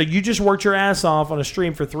 So you just worked your ass off on a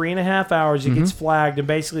stream for 3.5 hours. It gets flagged and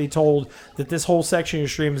basically told that this whole section of your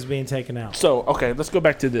stream is being taken out. So, okay, let's go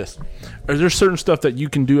back to this. Are there certain stuff that you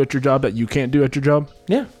can do at your job that you can't do at your job?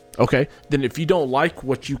 Yeah. Okay. Then if you don't like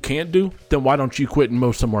what you can't do, then why don't you quit and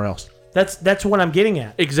move somewhere else? That's what I'm getting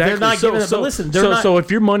at. Exactly. They're not giving it. But listen, they're not. So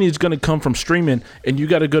if your money is going to come from streaming and you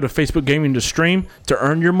got to go to Facebook Gaming to stream to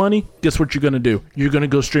earn your money, guess what you're going to do? You're going to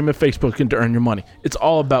go stream at Facebook and to earn your money. It's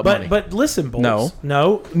all about money. But listen, Bolts.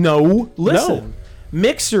 No. Listen.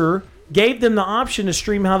 Mixer gave them the option to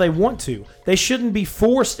stream how they want to. They shouldn't be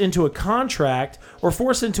forced into a contract or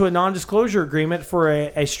forced into a non-disclosure agreement for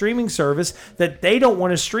a streaming service that they don't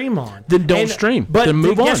want to stream on. Then don't stream. But Then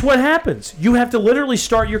move guess on. what happens? You have to literally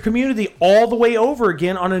start your community all the way over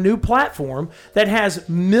again on a new platform that has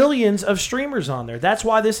millions of streamers on there. That's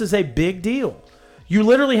why this is a big deal. You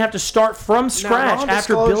literally have to start from scratch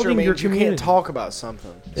after building your community. You can't talk about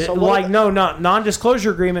something.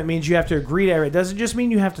 Non-disclosure agreement means you have to agree to everything. It doesn't just mean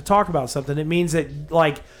you have to talk about something. It means that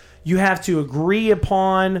you have to agree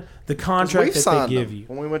upon the contract that they give you.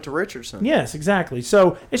 When we went to Richardson. Yes, exactly.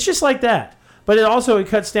 So it's just like that. But it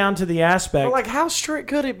cuts down to the aspect. But how strict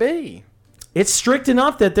could it be? It's strict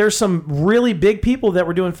enough that there's some really big people that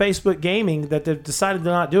were doing Facebook gaming that they've decided to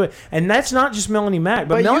not do it. And that's not just Melanie Mack,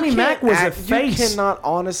 but Melanie you Mack can't was act, a face. You cannot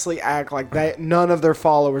honestly act like that. None of their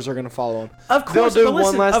followers are going to follow them. Of course, they'll do but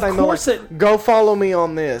listen, one last of thing. They'll course like, go follow me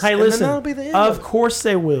on this. Hey, and listen, then that'll be the end of course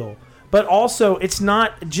they will. But also, it's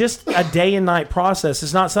not just a day and night process.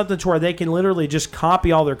 It's not something to where they can literally just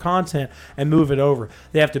copy all their content and move it over.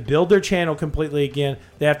 They have to build their channel completely again.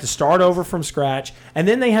 They have to start over from scratch. And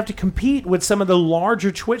then they have to compete with some of the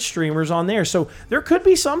larger Twitch streamers on there. So there could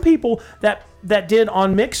be some people that did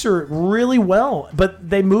on Mixer really well, but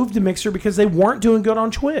they moved to Mixer because they weren't doing good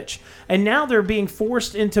on Twitch. And now they're being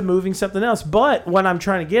forced into moving something else. But what I'm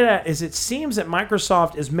trying to get at is it seems that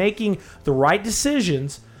Microsoft is making the right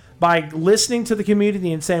decisions by listening to the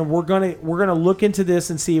community and saying we're gonna look into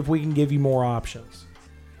this and see if we can give you more options.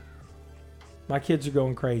 My kids are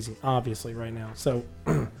going crazy, obviously, right now. So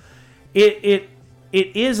it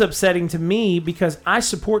is upsetting to me because I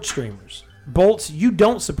support streamers. Bolts, you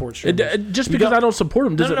don't support streamers. Just because I don't support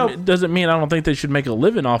them doesn't mean I don't think they should make a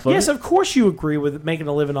living off of it. Yes, of course you agree with making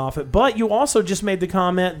a living off it, but you also just made the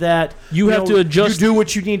comment that you have to adjust. You do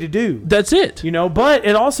what you need to do. That's it. But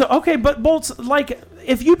it also but Bolts, like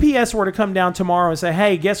if UPS were to come down tomorrow and say,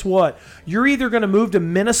 "Hey, guess what? You're either going to move to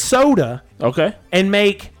Minnesota, and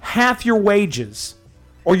make half your wages,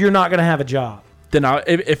 or you're not going to have a job." Then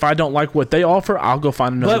if I don't like what they offer, I'll go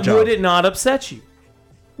find another job. But would it not upset you?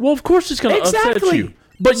 Well, of course it's going to upset you.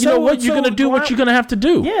 But you know what? You're going to do what you're going to have to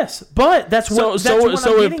do. Yes, but that's what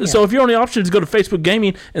So if your only option is to go to Facebook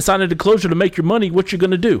Gaming and sign a disclosure to make your money, what you're going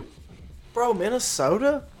to do? Bro,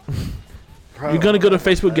 Minnesota? You're going to go to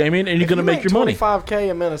Facebook Gaming and you're going to make your money.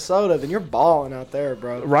 $25K in Minnesota, then you're balling out there,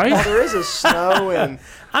 bro. Right? All there is snow and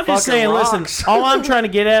I'm just saying, rocks. listen, all I'm trying to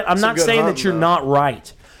get at, I'm not saying hunting, that you're though. not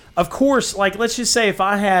right. Of course, like let's just say if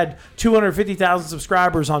I had 250,000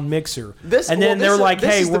 subscribers on Mixer, and then they're like,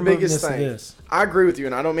 "Hey, we're moving this to this." I agree with you,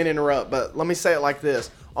 and I don't mean to interrupt, but let me say it like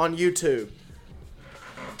this: on YouTube.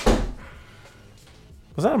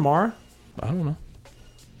 Was that Amara? I don't know.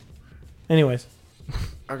 Anyways,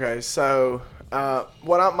 okay, so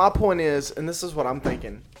my point is, and this is what I'm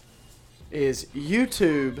thinking, is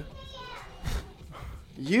YouTube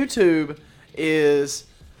is.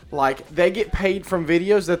 Like, they get paid from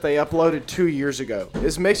videos that they uploaded 2 years ago.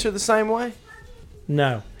 Is Mixer the same way?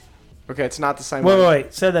 no. Okay, it's not the same way.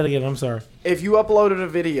 Wait. Say that again. I'm sorry. If you uploaded a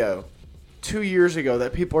video 2 years ago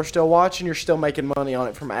that people are still watching, you're still making money on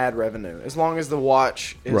it from ad revenue, as long as the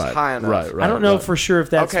watch is high enough. Right. I don't know for sure if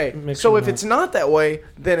that's Okay, Mixer so or if not. it's not that way,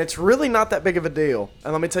 then it's really not that big of a deal.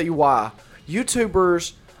 And let me tell you why.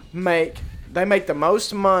 YouTubers make the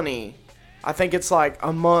most money. I think it's like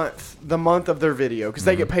the month of their video, because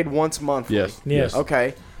they get paid once monthly. Yes.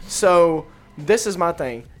 Okay. So this is my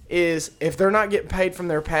thing, is if they're not getting paid from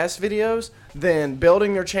their past videos, then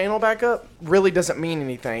building their channel back up really doesn't mean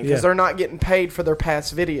anything, because they're not getting paid for their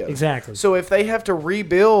past videos. Exactly. So if they have to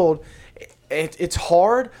rebuild, it's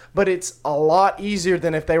hard, but it's a lot easier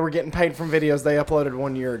than if they were getting paid from videos they uploaded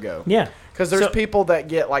 1 year ago. Yeah. Because there's people that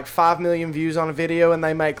get like 5 million views on a video and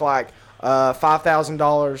they make like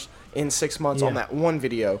 $5,000 in 6 months on that one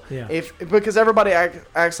video. Yeah. Because everybody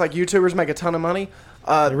acts like YouTubers make a ton of money.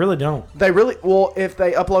 They really don't. If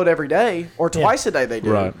they upload every day or twice a day, they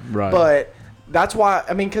do. Right. But that's why,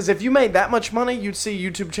 because if you made that much money, you'd see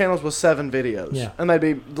YouTube channels with 7 videos. Yeah. And they'd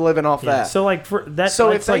be living off that. So like for that.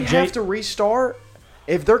 So that's if they like have to restart,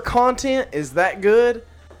 if their content is that good,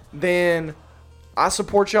 then I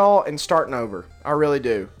support y'all in starting over. I really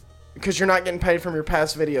do. Because you're not getting paid from your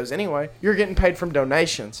past videos anyway. You're getting paid from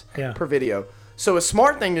donations per video. So a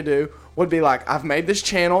smart thing to do would be like, I've made this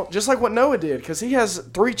channel, just like what Noah did, because he has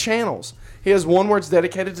 3 channels. He has one where it's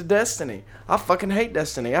dedicated to Destiny. I fucking hate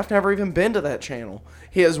Destiny. I've never even been to that channel.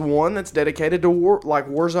 He has one that's dedicated to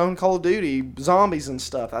Warzone, Call of Duty, zombies and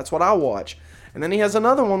stuff. That's what I watch. And then he has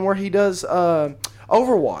another one where he does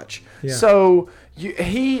Overwatch. Yeah. So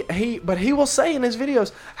but he will say in his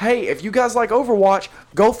videos, hey, if you guys like Overwatch,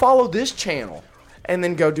 go follow this channel and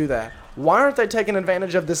then go do that. Why aren't they taking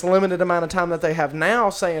advantage of this limited amount of time that they have now,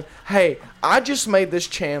 saying, hey, I just made this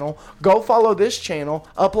channel, go follow this channel,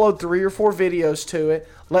 upload 3 or 4 videos to it,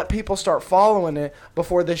 let people start following it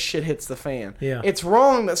before this shit hits the fan. Yeah. It's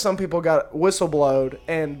wrong that some people got whistleblowed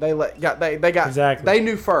and they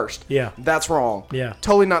knew first. Yeah. That's wrong. Yeah.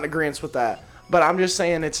 Totally not in agreement with that. But I'm just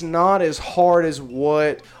saying it's not as hard as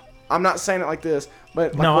what I'm not saying it like this,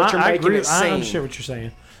 but like what you're making it seem. I understand what you're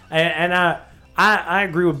saying, and I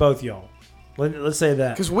agree with both y'all. Let's say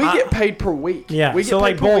that because we get paid per week. Yeah, we get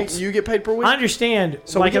paid per week. You get paid per week. I understand.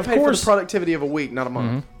 So we get paid for the productivity of a week, not a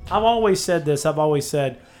month. I've always said this. I've always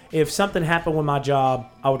said if something happened with my job,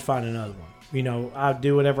 I would find another one. I'll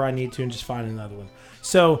do whatever I need to and just find another one.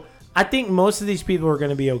 So I think most of these people are going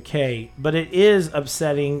to be okay, but it is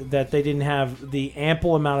upsetting that they didn't have the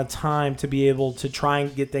ample amount of time to be able to try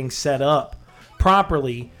and get things set up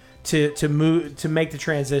properly to make the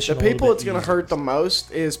transition. The people it's going to hurt the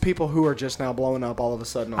most is people who are just now blowing up all of a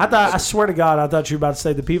sudden. I swear to God, I thought you were about to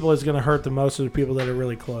say the people it's going to hurt the most are the people that are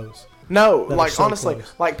really close. No, that like so honestly,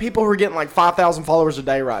 close. like people who are getting like 5,000 followers a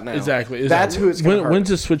day right now. Exactly. That's who it's going to hurt. When's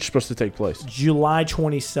this switch supposed to take place? July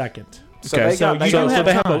 22nd. So Okay. they got, they So got-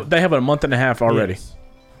 you have they have a month and a half already. Yes.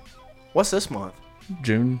 what's this month?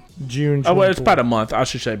 June. June. Oh, well, it's 24th. about a month. I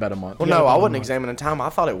should say about a month. Well, Yeah, no, I about a wasn't month. examining time. I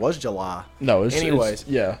thought it was July. No, it's Anyways.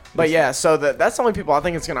 yeah. But yeah, so that's the only people I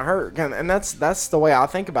think it's going to hurt. And that's the way I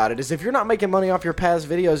think about it, is if you're not making money off your past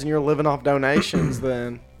videos and you're living off donations,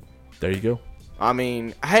 then, There you go. I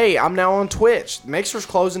mean, hey, I'm now on Twitch. Mixer's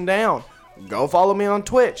closing down. Go follow me on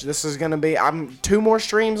Twitch. This is going to be, I'm 2 more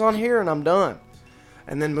streams on here and I'm done.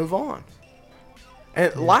 And then move on.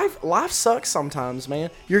 And life sucks sometimes, man.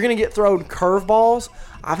 You're going to get thrown curveballs.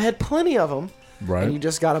 I've had plenty of them. Right. And you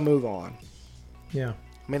just got to move on. Yeah.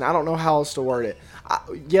 I mean, I don't know how else to word it.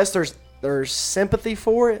 Yes, there's sympathy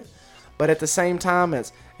for it, but at the same time,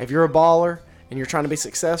 it's if you're a baller and you're trying to be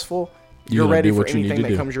successful, you're gotta ready do for what you need anything to that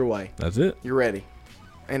do. comes your way. That's it. You're ready.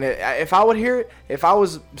 And if I would hear it, if I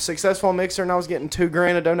was successful on Mixer and I was getting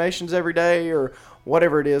 $2,000 of donations every day or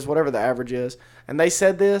whatever it is, whatever the average is, and they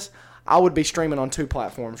said this, I would be streaming on 2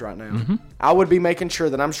 platforms right now. Mm-hmm. I would be making sure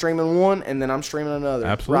that I'm streaming one and then I'm streaming another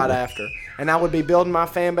Absolutely. right after. And I would be building my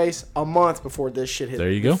fan base a month before this shit hit. There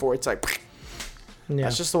you go. Before it's like, Yeah.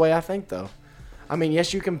 that's just the way I think, though. I mean,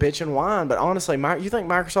 yes, you can bitch and whine, but honestly, you think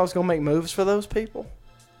Microsoft's going to make moves for those people?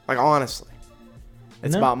 Like, honestly.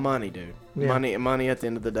 It's No. about money, dude. Yeah. Money at the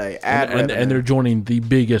end of the day. And Revenue. they're joining the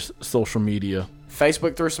biggest social media.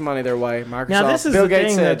 Facebook threw some money their way. Microsoft. Now this is Bill the Gates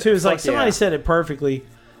thing though said, too. Is like "Fuck somebody yeah." said it perfectly.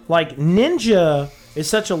 Like Ninja is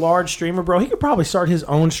such a large streamer, bro. He could probably start his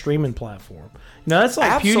own streaming platform. That's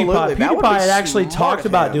like Absolutely. PewDiePie. That would be PewDiePie had actually smart talked of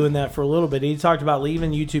about him. doing that for a little bit. He talked about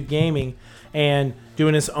leaving YouTube gaming and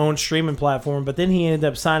doing his own streaming platform, but then he ended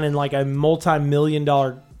up signing like a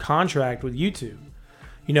multi-million-dollar contract with YouTube.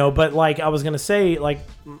 But like I was gonna say, like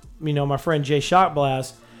my friend Jay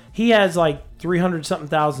Shotblast, he has like 300-something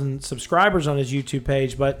thousand subscribers on his YouTube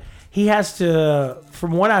page, but he has to,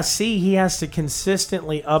 from what I see, he has to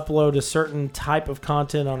consistently upload a certain type of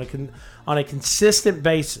content on a consistent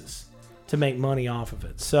basis to make money off of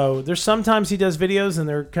it. So there's sometimes he does videos and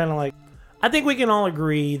they're kind of like, I think we can all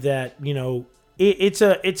agree that it's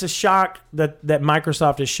a shock that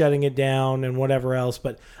Microsoft is shutting it down and whatever else.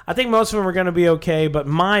 But I think most of them are going to be okay. But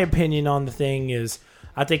my opinion on the thing is,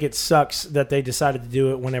 I think it sucks that they decided to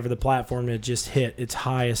do it whenever the platform had just hit its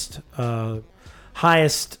highest,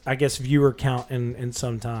 I guess, viewer count in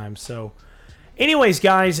some time. So, anyways,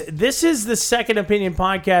 guys, this is the Second Opinion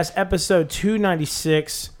Podcast, episode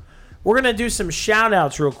 296. We're going to do some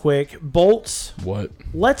shout-outs real quick. Bolts, What?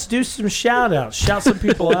 let's do some shout-outs. Shout some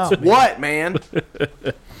people out. man. What, man?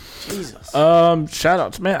 Jesus. Shout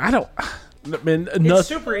outs, man. I don't. Man, It's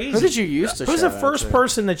super Who easy. did you used to Who's the shout out first to?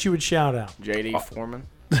 person that you would shout out? JD Foreman.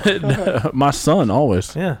 my son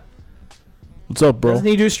always. Yeah. What's up, bro? Doesn't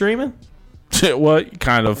he do streaming? What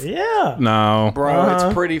kind of? Yeah. No. Bro,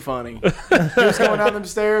 it's pretty funny. He was going down them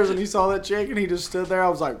stairs and he saw that chick and he just stood there. I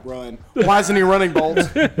was like, run. Why isn't he running,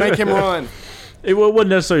 Bolts? Make him run. It wasn't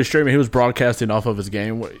necessarily streaming. He was broadcasting off of his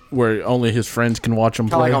game where only his friends can watch him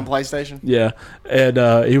Kind play. of like on PlayStation. Yeah, and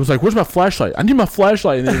he was like, "Where's my flashlight? I need my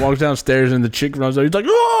flashlight." And then he walks downstairs, and the chick runs out. He's like,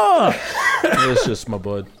 "Ah!" It's just my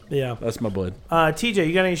bud. Yeah. That's my bud. TJ,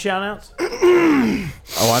 you got any shout outs? Oh,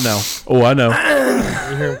 I know. Oh, I know.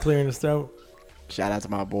 You hear him clearing his throat? Shout out to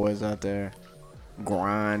my boys out there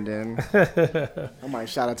grinding. I might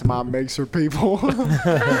shout out to my Mixer people.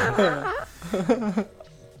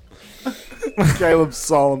 Caleb's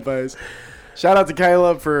solemn face. Shout out to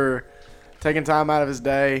Caleb for taking time out of his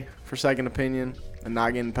day for Second Opinion and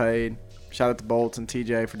not getting paid. Shout out to Bolts and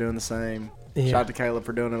TJ for doing the same. Yeah. Shout out to Caleb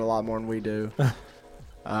for doing it a lot more than we do.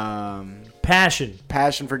 Passion.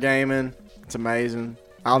 Passion for gaming. It's amazing.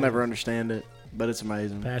 I'll never understand it, but it's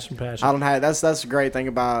amazing. Passion. I don't have that's the great thing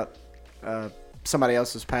about somebody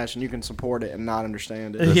else's passion. You can support it and not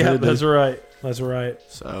understand it. Yeah, it, that's dude. right. That's right.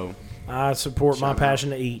 So I support my Shout out. passion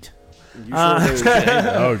to eat. you sure do.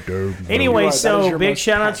 Oh, dude. Anyway, You're right, that is so your big most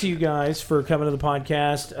shout out to you guys for coming to the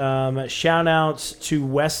podcast. Shout outs to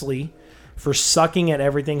Wesley for sucking at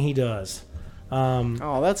everything he does.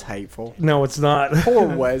 Oh, that's hateful. No, it's not. Poor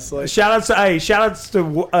Wesley. Shout outs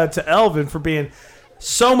to Elvin for being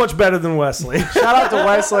So much better than Wesley. Shout out to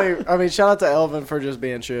Wesley. I mean, shout out to Elvin for just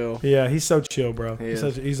being chill. Yeah, he's so chill, bro.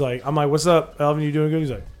 He's like, I'm like, what's up, Elvin? You doing good? He's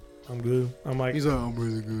like, I'm good. I'm like, I'm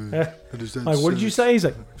really good. I'm like, what did you say? He's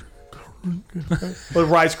like, with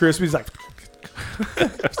Rice Krispies. He's like,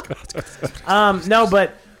 no,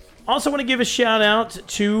 but also want to give a shout out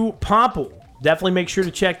to Popple. Definitely make sure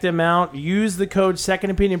to check them out. Use the code Second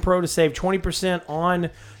Opinion Pro to save 20% on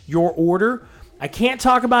your order. I can't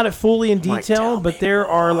talk about it fully in detail, but there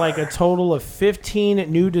are like a total of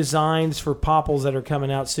 15 new designs for Popples that are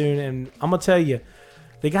coming out soon. And I'm going to tell you,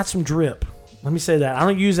 they got some drip. Let me say that. I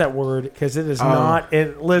don't use that word because it is not.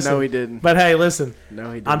 Listen, no, he didn't. But hey, listen. No,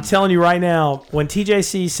 he didn't. I'm telling you right now, when TJ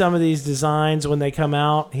sees some of these designs when they come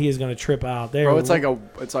out, he is going to trip out. Bro, it's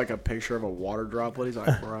like a picture of a water droplet. He's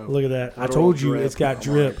like, bro, look at that. I told you it's got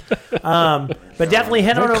drip. But definitely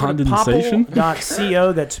head on over to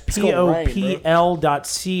popple.co. That's popl.co.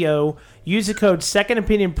 Use the code Second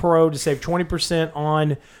Opinion Pro to save 20%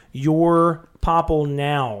 on your Popple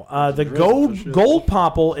now. The gold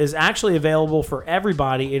Popple is actually available for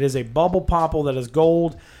everybody. It is a bubble Popple that is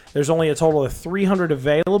gold. There's only a total of 300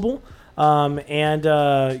 available. And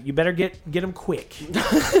you better get them quick. You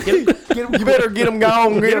better get them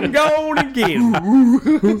gone. Get them gone and get them.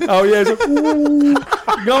 Oh, yeah. It's like,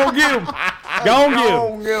 go and get them. Go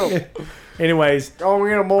and get them. Anyways, I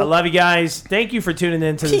love you guys. Thank you for tuning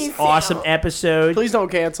in to this awesome episode. Please don't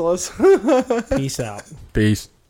cancel us. Peace out. Peace.